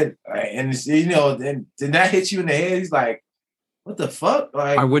it's you know, then that hits you in the head. He's like, "What the fuck?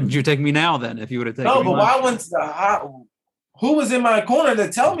 Like, why wouldn't you take me now then if you would have taken me? No, but why wouldn't who was in my corner to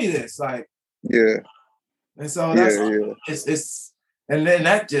tell me this? Like, yeah." And so that's it's and then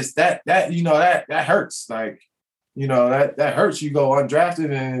that you know that hurts. Like, you know, that hurts. You go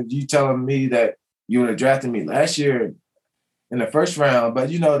undrafted and you telling me that you would have drafted me last year in the first round. But,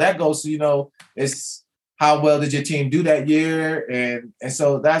 you know, that goes to, you know, it's how well did your team do that year? And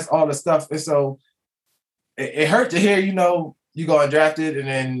so that's all the stuff. And so it hurt to hear, you know, you go undrafted and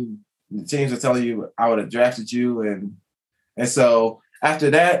then the teams are telling you I would have drafted you. And so after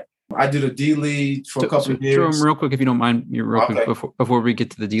that, I do the D League for a couple of years. Jerome, real quick, if you don't mind, quick before we get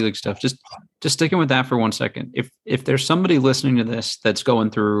to the D League stuff, just sticking with that for 1 second. If there's somebody listening to this that's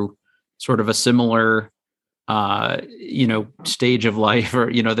going through sort of a similar, you know, stage of life, or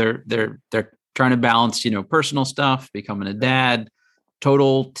you know, they're trying to balance, you know, personal stuff, becoming a dad,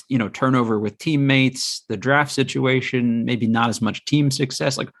 total, you know, turnover with teammates, the draft situation, maybe not as much team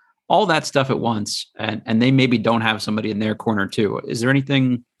success, like all that stuff at once, and they maybe don't have somebody in their corner too. Is there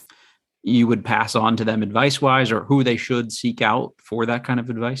anything you would pass on to them advice-wise, or who they should seek out for that kind of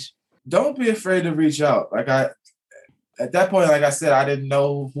advice? Don't be afraid to reach out. Like at that point, like I said, I didn't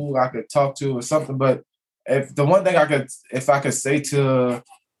know who I could talk to or something, but if I could say to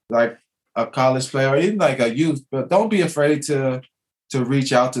like a college player or even like a youth, but don't be afraid to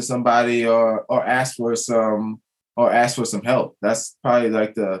reach out to somebody or ask for some help. That's probably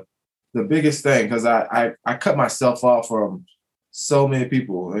like the biggest thing, because I cut myself off from so many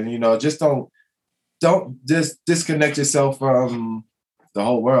people, and you know, just don't just disconnect yourself from the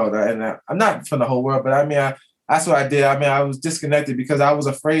whole world. And I'm not from the whole world, but I mean, that's what I did. I mean, I was disconnected because I was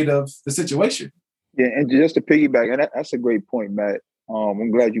afraid of the situation. Yeah, and just to piggyback, and that's a great point, Matt.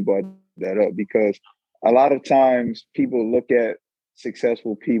 I'm glad you brought that up, because a lot of times people look at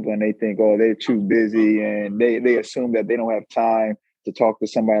successful people and they think, oh, they're too busy, and they assume that they don't have time to talk to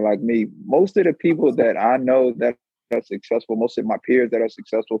somebody like me. Most of the people that I know that are successful, most of my peers that are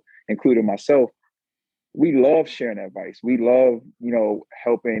successful, including myself, we love sharing advice. We love, you know,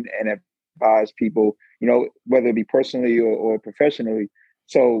 helping and advise people, you know, whether it be personally or professionally.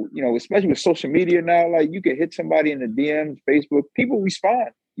 So, you know, especially with social media now, like you can hit somebody in the DMs, Facebook, people respond,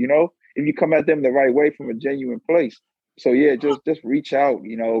 you know, if you come at them the right way from a genuine place. So yeah, just reach out,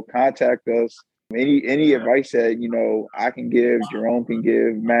 you know, contact us. Any advice that, you know, I can give, Jerome can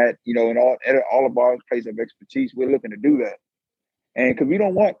give, Matt, you know, and all of our places of expertise, we're looking to do that. And because we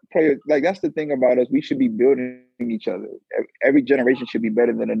don't want players, like that's the thing about us, we should be building each other. Every generation should be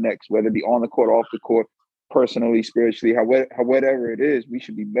better than the next, whether it be on the court, off the court, personally, spiritually, whatever it is, we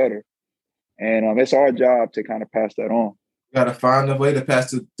should be better. And it's our job to kind of pass that on. You got to find a way to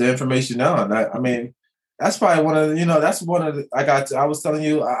pass the information on. I mean, that's probably one of the, you know, that's one of the, I was telling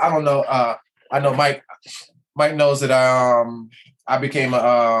you, I don't know, I know Mike knows that I became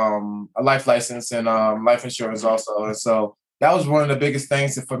a life license and life insurance also. And so that was one of the biggest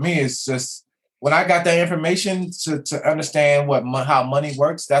things for me, is just when I got that information to understand how money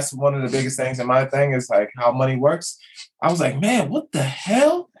works. That's one of the biggest things in my thing, is like how money works. I was like, man, what the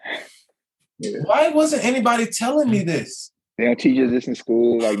hell? Yeah. Why wasn't anybody telling me this? They don't teach us this in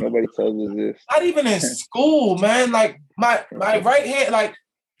school. Like nobody tells us this. Not even in school, man. Like my right hand, like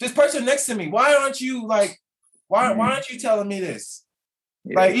this person next to me. Why aren't you telling me this?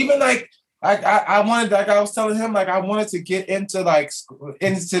 Yeah. Like even like I wanted, like I was telling him, like I wanted to get into like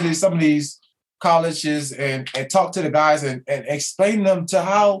some of these colleges and talk to the guys and explain them to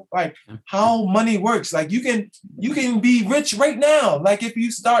how money works. Like you can be rich right now. Like if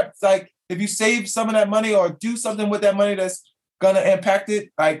you start, like if you save some of that money or do something with that money that's gonna impact it.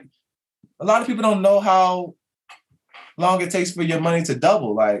 Like a lot of people don't know how long it takes for your money to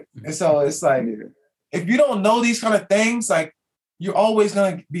double. Like, and so it's like, if you don't know these kind of things, like you're always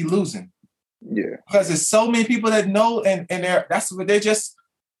gonna be losing. Yeah. Because there's so many people that know and they're just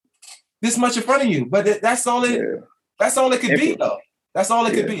this much in front of you. But that's all it That's all it could be, though. That's all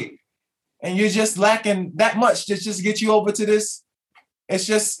it could Yeah. be. And you're just lacking that much to just get you over to this. It's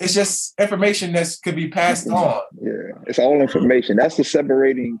just information that could be passed on. Yeah, it's all information. That's the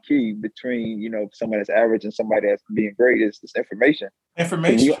separating key between, somebody that's average and somebody that's being great is this information.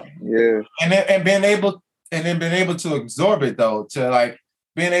 Information. Yeah. And being able to absorb it, though, to like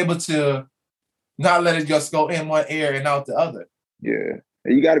being able to not let it just go in one ear and out the other. Yeah.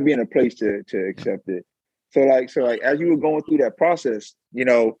 And you got to be in a place to accept it. So like as you were going through that process,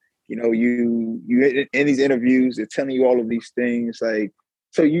 you in these interviews, they're telling you all of these things, like,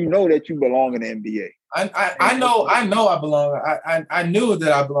 so that you belong in the NBA. I know I belong. I knew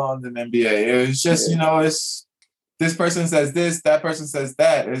that I belonged in the NBA. It was just, it's this person says this, that person says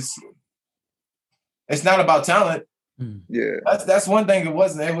that. It's not about talent. Yeah. That's one thing it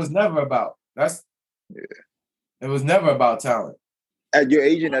wasn't. It was never about. It was never about talent. At your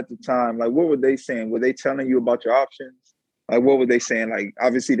agent at the time, like, what were they saying? Were they telling you about your options? Like, what were they saying? Like,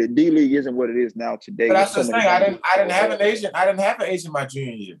 obviously, the D League isn't what it is now today. But that's the thing. I didn't have an agent. I didn't have an agent my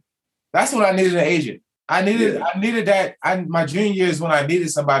junior year. That's when I needed an agent. I needed that. My junior year is when I needed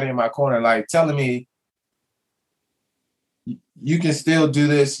somebody in my corner, like telling me, you can still do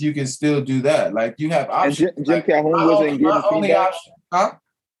this. You can still do that. Like, you have options. And Jim Calhoun wasn't getting feedback. Huh?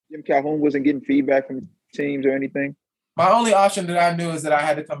 Jim Calhoun wasn't getting feedback from teams or anything. My only option that I knew is that I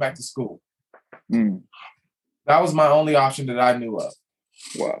had to come back to school. Mm. That was my only option that I knew of.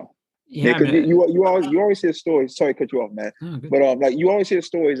 Wow. Yeah, because you always hear stories. Sorry to cut you off, man. But like, you always hear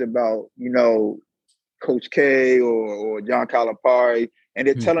stories about Coach K or John Calipari, and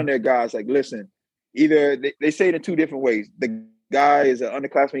they're telling their guys, like, listen, either they say it in two different ways. The guy is an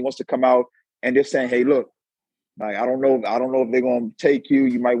underclassman, he wants to come out, and they're saying, hey, look, like, I don't know if they're going to take you.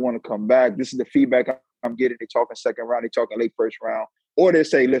 You might want to come back. This is the feedback I'm getting. They're talking second round. They're talking late first round. Or they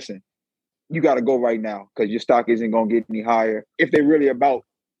say, listen, you got to go right now because your stock isn't going to get any higher if they're really about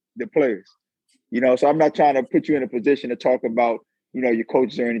the players. So I'm not trying to put you in a position to talk about, your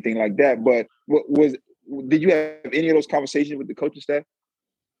coaches or anything like that. But did you have any of those conversations with the coaching staff?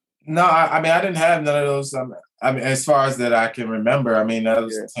 No, I mean, I didn't have none of those. I mean, as far as that I can remember, I mean, that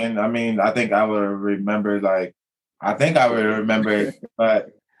was 10. I mean, I think I would remember,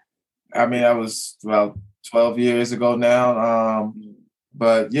 but I mean, that was 12 years ago now.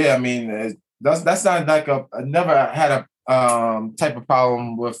 But yeah, I mean, that's not like I never had a type of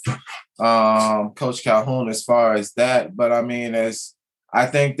problem with Coach Calhoun as far as that. But I mean, I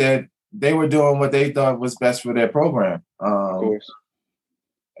think that they were doing what they thought was best for their program. Of course.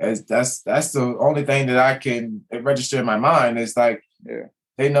 That's the only thing that I can register in my mind is like,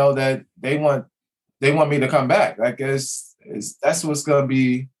 they know that they want me to come back. I guess that's what's going to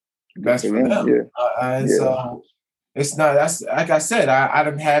be best for them. So it's not, that's like I said, I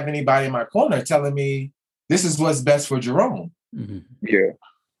didn't have anybody in my corner telling me this is what's best for Jerome. Mm-hmm. Yeah.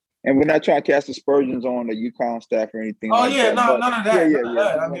 And we're not trying to cast aspersions on the UConn staff or anything. None of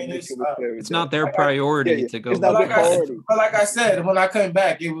that. I mean, it's not their priority to go. It's not their priority. But like I said, when I came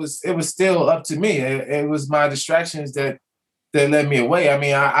back, it was still up to me. It was my distractions that led me away. I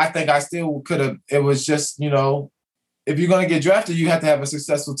mean, I think I still could have. It was just, if you're going to get drafted, you have to have a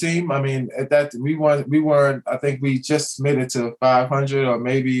successful team. I mean, at that we weren't. I think we just made it to 500, or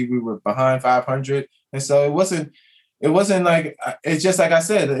maybe we were behind 500, and so it wasn't. It wasn't like, it's just like I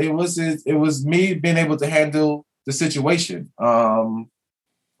said, it was me being able to handle the situation. And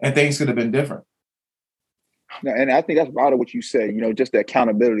things could have been different. No, and I think that's part of what you said, just the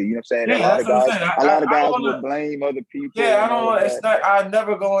accountability. You know what I'm saying? Yeah, a lot of guys will blame other people. Yeah, I don't. It's not. I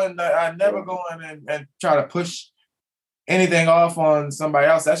never go in and try to push anything off on somebody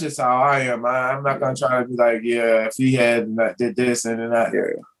else. That's just how I am. I'm not gonna try to be like, yeah, if he had did this and then that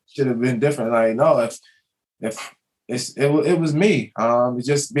should have been different. Like, no, if it was me.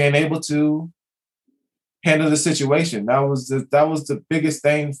 Just being able to handle the situation. That was the biggest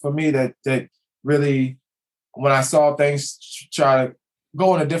thing for me that really, when I saw things try to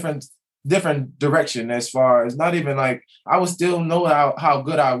go in a different direction, as far as not even like I would still know how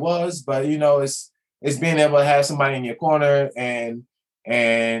good I was, but it's being able to have somebody in your corner and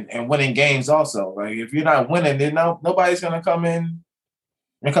winning games also. Like, if you're not winning, then nobody's gonna come in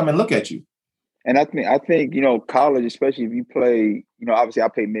and look at you. And I think college, especially if you play, obviously I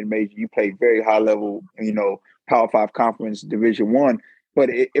played mid-major, you play very high level, Power 5 conference, Division I, but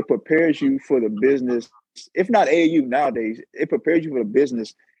it prepares you for the business. If not AAU nowadays, it prepares you for the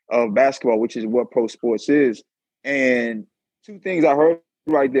business of basketball, which is what pro sports is. And two things I heard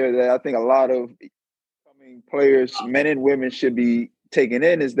right there that I think a lot of players, men and women, should be taking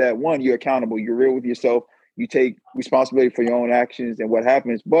in is that, one, you're accountable, you're real with yourself, you take responsibility for your own actions and what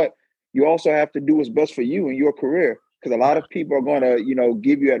happens, but you also have to do what's best for you in your career. because a lot of people are going to,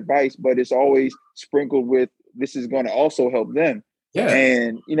 give you advice, but it's always sprinkled with this is going to also help them. Yeah.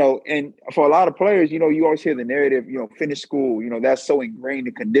 And, and for a lot of players, you always hear the narrative, finish school, that's so ingrained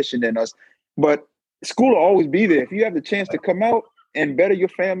and conditioned in us. But school will always be there. If you have the chance to come out and better your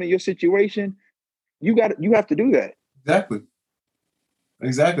family, your situation, you have to do that.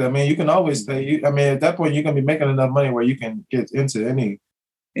 Exactly. I mean, you can always pay. At that point, you're gonna be making enough money where you can get into any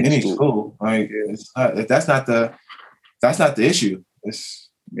school. Like, that's not the issue. It's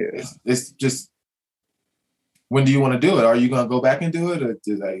just, when do you want to do it? Are you gonna go back and do it? Or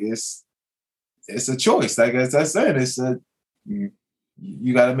it's a choice. Like as I said,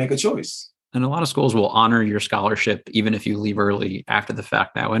 you got to make a choice. And a lot of schools will honor your scholarship even if you leave early after the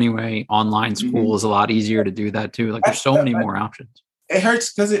fact now anyway. Online school is a lot easier to do that too. Like there's so many more options. It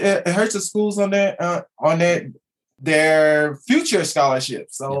hurts because it hurts the schools on their future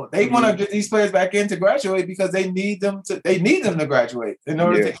scholarships. So they want to get these players back in to graduate because they need them to graduate in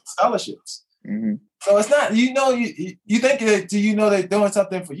order to get scholarships. Mm-hmm. So it's not, you think that they're doing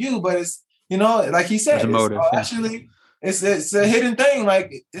something for you, but it's, like he said, there's a motive, actually it's a hidden thing.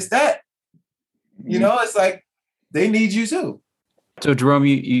 Like it's that. It's like they need you too. So Jerome,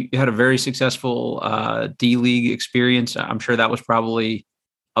 you had a very successful D-League experience. I'm sure that was probably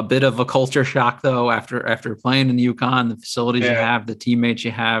a bit of a culture shock though, after playing in the UConn, the facilities you have, the teammates you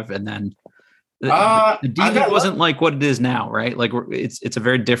have, and then the D-League wasn't like what it is now, right? Like it's a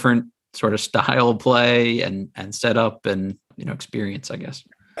very different sort of style of play and setup and experience, I guess.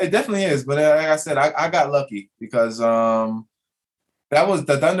 It definitely is, but like I said, I got lucky because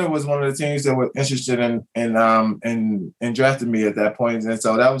the Thunder was one of the teams that were interested in drafting me at that point. And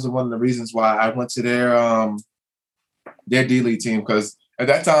so that was one of the reasons why I went to their D-League team. Because at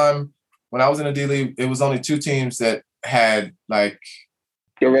that time, when I was in the D-League, it was only 2 teams that had like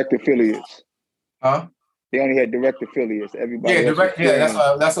direct affiliates. Huh? They only had direct affiliates. Everybody.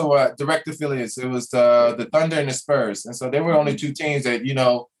 Yeah, that's what direct affiliates. It was the Thunder and the Spurs. And so there were only 2 teams that,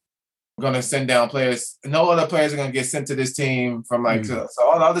 going to send down players. No other players are going to get sent to this team from so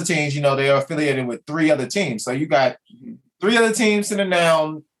all the other teams, they are affiliated with 3 other teams. So you got 3 other teams sending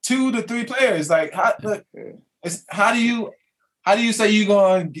down 2 to 3 players. Like how do you say you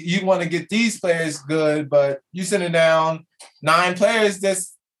want to get these players good, but you sending down 9 players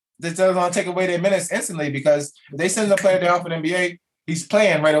that's going to take away their minutes instantly, because if they send a player down for the NBA, he's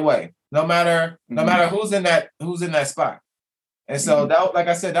playing right away, no matter who's in that spot. And so that, like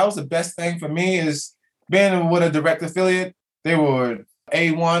I said, that was the best thing for me, is being with a direct affiliate. They were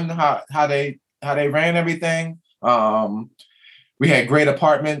A1 how they ran everything. We had great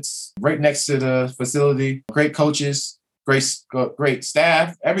apartments right next to the facility, great coaches, great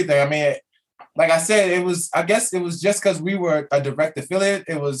staff, everything. I mean, like I said, I guess it was just because we were a direct affiliate.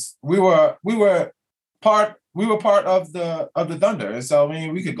 We were part of the Thunder. And so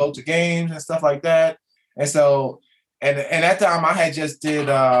we could go to games and stuff like that. And so and at that time I had just did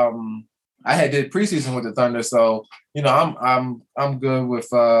preseason with the Thunder. So, I'm good with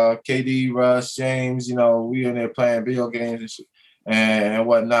KD, Russ, James, we in there playing video games and shit and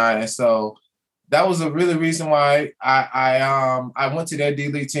whatnot. And so that was a really reason why I went to their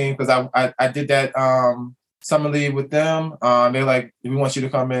D-League team, because I did that summer league with them. They're like, we want you to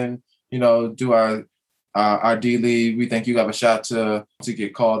come in, do our D-League. We think you have a shot to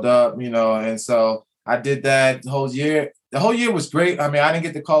get called up, and so I did that the whole year. The whole year was great. I mean, I didn't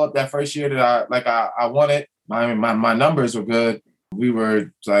get to call up that first year that I wanted. My numbers were good. We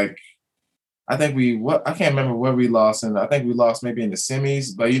were like, I can't remember where we lost, and I think we lost maybe in the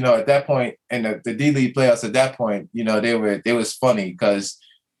semis. But at that point, in the D-League playoffs at that point, they was funny because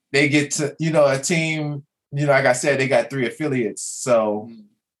they get to a team. Like I said, they got 3 affiliates. So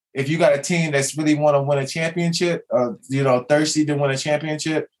if you got a team that's really want to win a championship, thirsty to win a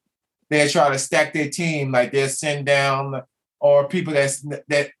championship, they try to stack their team. Like they'll send down or people that's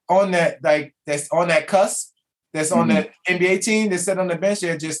on that cusp. That's on the NBA team that sit on the bench.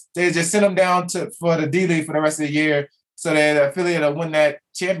 They just send them down for the D-League for the rest of the year, so that the affiliate will win that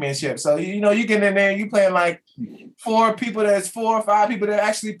championship. So you get in there, you playing like 4 or 5 people that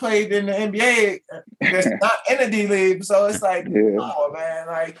actually played in the NBA that's not in the D-League. So it's like, oh man,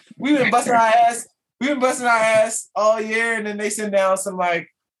 like we've been busting our ass all year, and then they send down like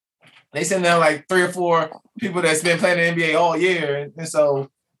 3 or 4 people that's been playing in the NBA all year, and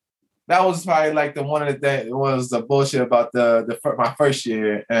so. That was probably like was the bullshit about my first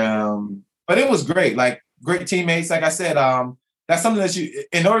year. But it was great, like great teammates. Like I said, that's something that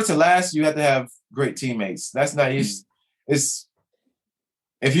in order to last, you have to have great teammates. That's not it's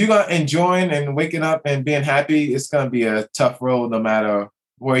if you're enjoying and waking up and being happy, it's gonna be a tough road no matter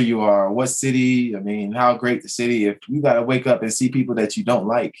where you are, what city. I mean, how great the city. If you got to wake up and see people that you don't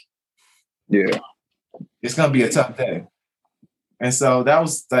like, Yeah. it's gonna be a tough day. And so that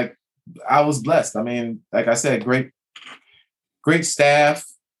was like, I was blessed. I mean, like I said, great staff,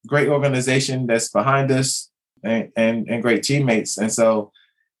 great organization that's behind us, and great teammates. And so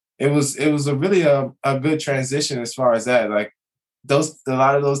it was a really a good transition as far as that. Like a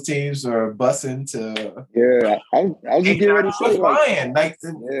lot of those teams are busing to I was just getting ready to say, we're flying.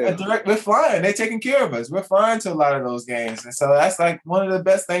 We're flying. They're taking care of us. We're flying to a lot of those games. And so that's like one of the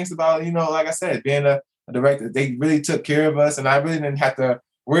best things about, like I said, being a director. They really took care of us, and I really didn't have to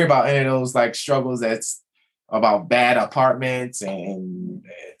worry about any of those like struggles that's about bad apartments and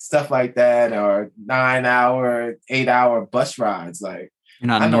stuff like that, or 9-hour, 8-hour bus rides. Like, you're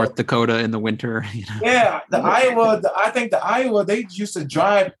not in North Dakota in the winter. Yeah, I think the Iowa, they used to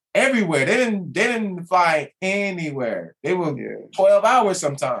drive everywhere. They didn't fly anywhere. They were 12 hours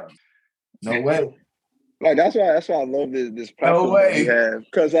sometimes. No way. Like that's why I love this platform that we have,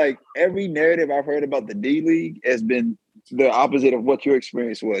 because like every narrative I've heard about the D League has been the opposite of what your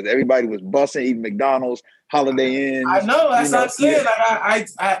experience was. Everybody was busting, even McDonald's, Holiday Inn. I know, that's what I'm saying. Like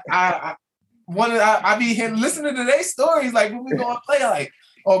I be here listening to their stories, like when we go and play, like,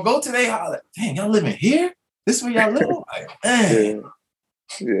 or go to their house, like, dang, y'all living here? This where y'all live? Like, man.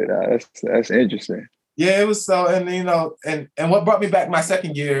 Yeah, that's interesting. Yeah, it was so, and what brought me back my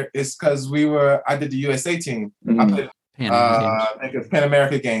second year is because I did the USA team. I played Pan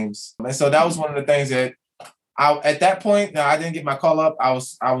America Games. And so that was one of the things that at that point, I didn't get my call up. I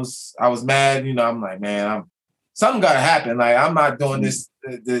was mad. I'm like, man, something got to happen. Like, I'm not doing this.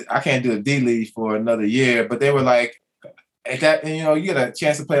 I can't do a D League for another year. But they were like, at that, and you get a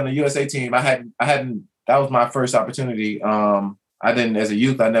chance to play on the USA team. I hadn't. That was my first opportunity. I didn't, as a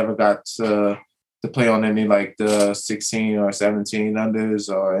youth, I never got to play on any like the 16 or 17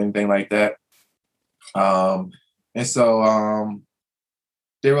 unders or anything like that. And so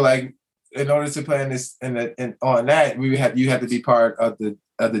they were like, in order to play in this and on that, you had to be part of the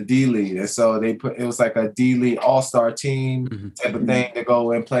D League. And so it was like a D League all-star team type of thing to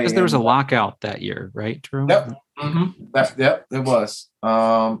go and play. Because there was a lockout that year, right, Drew? Yep. Yep, it was.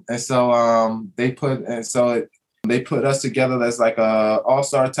 And so they put us together as like a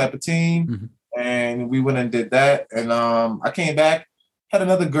all-star type of team. And we went and did that. And I came back, had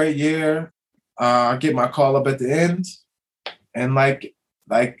another great year. I get my call up at the end. And like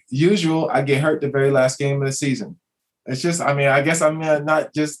usual, I get hurt the very last game of the season. It's just, I guess I'm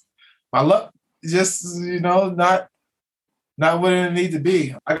not just, my luck, just, not what it need to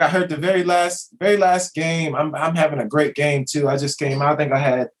be. I got hurt the very last game. I'm having a great game too. I just came out, I think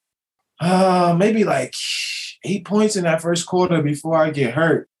I had maybe like 8 points in that first quarter before I get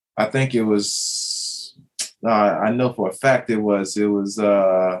hurt. I think it was, I know for a fact it was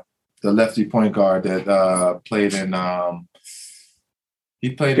the lefty point guard that played in, he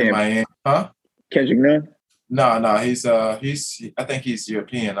played in Miami. Huh? Kendrick Nunn? No, he's I think he's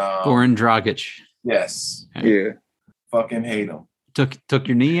European. Goran Dragic. Yes. Yeah. Fucking hate him. Took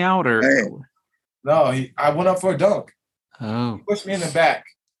your knee out, or? Man. No, I went up for a dunk. Oh. He pushed me in the back.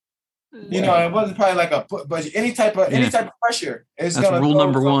 It wasn't probably like but any type of pressure is That's gonna rule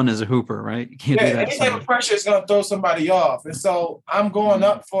number one as a hooper, right? You can't do that. Any type of pressure is gonna throw somebody off. And so I'm going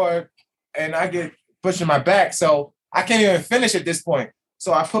up for it, and I get pushed in my back. So I can't even finish at this point.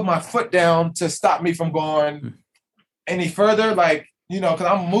 So I put my foot down to stop me from going any further, like, because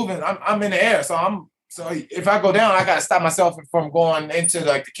I'm moving, I'm in the air. So if I go down, I got to stop myself from going into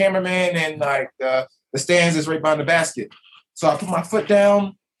like the cameraman and like the stands is right behind the basket. So I put my foot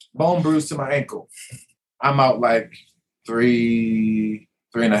down, bone bruise to my ankle. I'm out like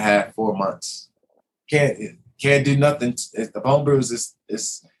 3.5, 4 months. Can't do nothing. The bone bruise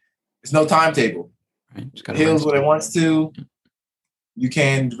is no timetable. Right. It heals when it wants to. You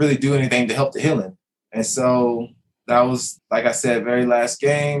can't really do anything to help the healing. And so that was, like I said, very last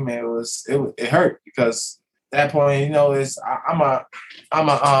game. It hurt because at that point,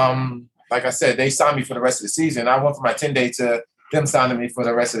 I'm like I said, they signed me for the rest of the season. I went from my 10-day to them signing me for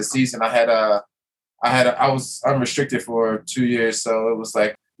the rest of the season. I was unrestricted for 2 years. So it was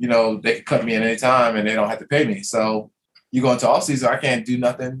like, they could cut me at any time and they don't have to pay me. So you go into off season, I can't do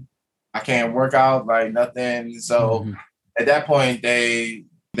nothing. I can't work out, like nothing. So at that point, they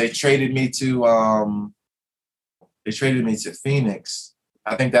traded me to Phoenix.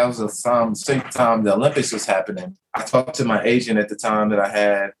 I think that was the same time the Olympics was happening. I talked to my agent at the time that I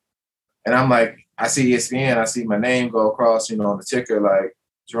had, and I'm like, I see ESPN, I see my name go across, on the ticker, like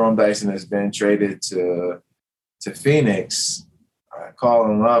Jerome Dyson has been traded to Phoenix. I call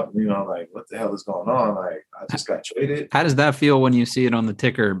him up, like, what the hell is going on? Like, I just got traded. How does that feel when you see it on the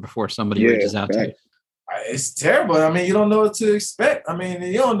ticker before somebody reaches out to you? It's terrible. I mean, you don't know what to expect. I mean,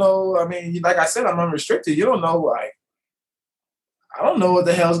 you don't know. I mean, like I said, I'm unrestricted. You don't know, like, I don't know what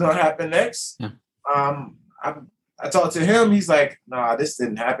the hell's going to happen next. Yeah. I talked to him. He's like, nah, this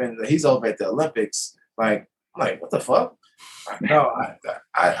didn't happen. He's over at the Olympics. Like, I'm like, what the fuck? No,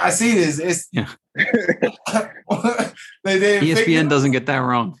 I see this. It's ESPN doesn't get that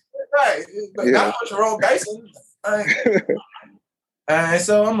wrong. Right. Not much wrong, Dyson. And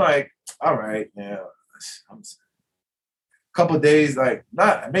so I'm like, all right, a couple of days, like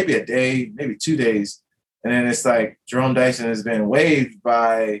not maybe a day, maybe 2 days. And then it's like Jerome Dyson has been waived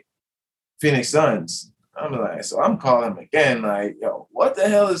by Phoenix Suns. I'm like, so I'm calling him again, like, yo, what the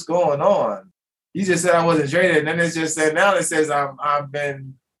hell is going on? He just said I wasn't traded, and then it's just said now it says I've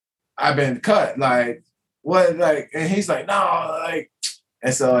been cut. Like, what? Like, and he's like, no, like,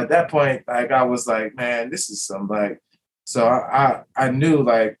 and so at that point, like, I was like, man, this is some like, so I knew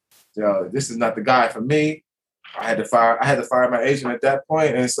like, yo, this is not the guy for me. I had to fire my agent at that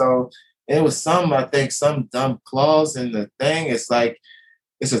point, and so it was some dumb clause in the thing. It's like,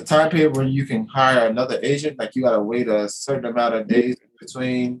 it's a time period where you can hire another agent. Like, you got to wait a certain amount of days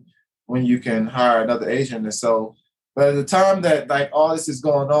between when you can hire another agent. And so, but at the time that like all this is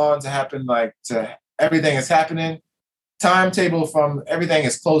going on to happen, like to everything is happening, timetable from everything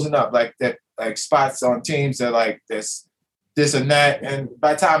is closing up. Like that, like spots on teams that like this and that. And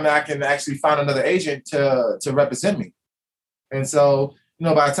by the time I can actually find another agent to represent me. And so,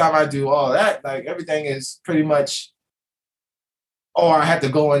 by the time I do all that, like everything is pretty much, or I had to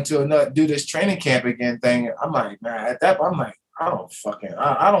go into another, do this training camp again thing. I'm like, man, at that point, I'm like, I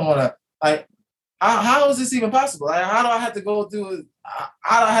don't want to, like, how is this even possible? Like, how do I have to go through,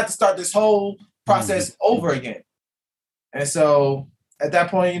 how do I have to start this whole process over again? And so at that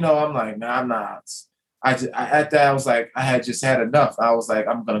point, I'm like, nah, I'm not. At that, I was like, I had just had enough. I was like,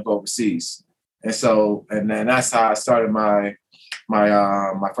 I'm going to go overseas. And so, and then that's how I started my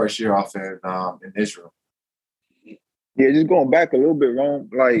first year off in Israel. Yeah, just going back a little bit, Rome,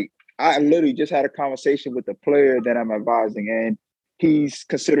 like I literally just had a conversation with the player that I'm advising, and he's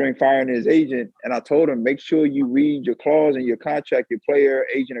considering firing his agent. And I told him, make sure you read your clause in your contract, your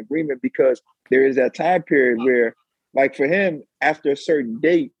player-agent agreement, because there is that time period where, like for him, after a certain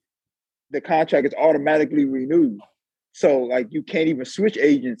date, the contract is automatically renewed. So, like, you can't even switch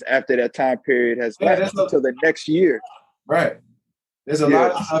agents after that time period has passed until the next year. Right. There's a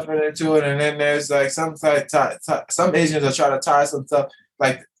lot of stuff into it, and then there's like some agents are trying to tie some stuff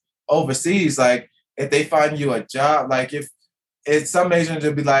like overseas. Like if they find you a job, like if it's some agents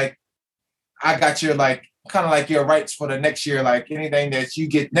will be like, I got your like kind of like your rights for the next year. Like anything that you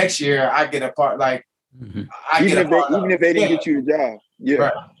get next year, I get a part. Like even if they didn't get you the job,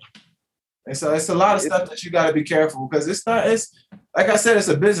 right. And so it's a lot of stuff that you got to be careful because it's like I said, it's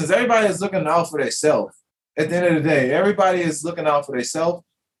a business. Everybody is looking out for themselves. At the end of the day, everybody is looking out for themselves.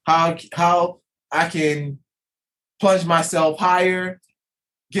 How I can plunge myself higher,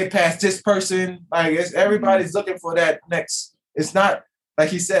 get past this person. Like everybody's looking for that next. It's not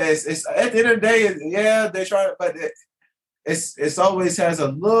like he said. It's at the end of the day. Yeah, they're trying, but it's always has a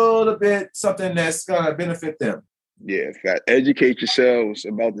little bit something that's gonna benefit them. Yeah, educate yourselves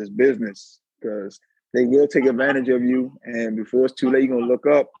about this business because they will take advantage of you, and before it's too late, you're gonna look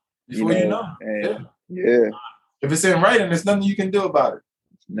up. Before you know. And, yeah. If it's in writing, there's nothing you can do about it.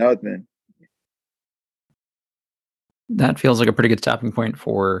 Nothing. That feels like a pretty good stopping point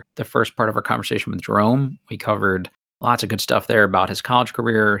for the first part of our conversation with Jerome. We covered lots of good stuff there about his college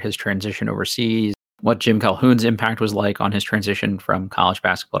career, his transition overseas, what Jim Calhoun's impact was like on his transition from college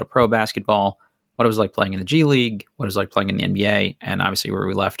basketball to pro basketball, what it was like playing in the G League, what it was like playing in the NBA, and obviously where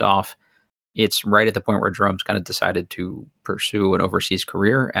we left off. It's right at the point where Jerome's kind of decided to pursue an overseas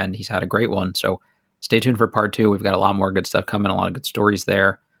career, and he's had a great one. So stay tuned for part 2. We've got a lot more good stuff coming, a lot of good stories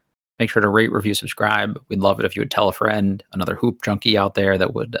there. Make sure to rate, review, subscribe. We'd love it if you would tell a friend, another hoop junkie out there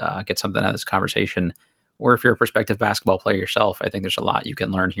that would get something out of this conversation. Or if you're a prospective basketball player yourself, I think there's a lot you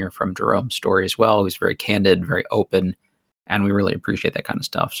can learn here from Jerome's story as well. He's very candid, very open, and we really appreciate that kind of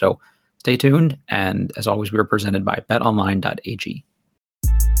stuff. So stay tuned. And as always, we are presented by betonline.ag.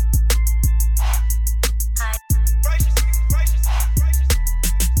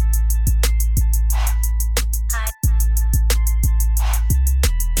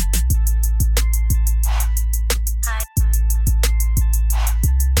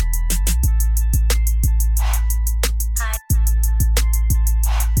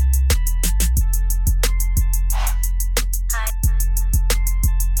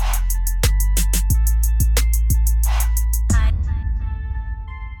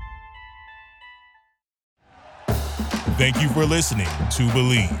 Thank you for listening to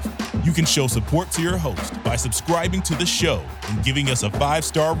Believe. You can show support to your host by subscribing to the show and giving us a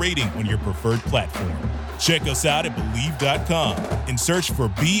 5-star rating on your preferred platform. Check us out at Believe.com and search for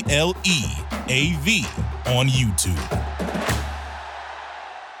BLEAV on YouTube.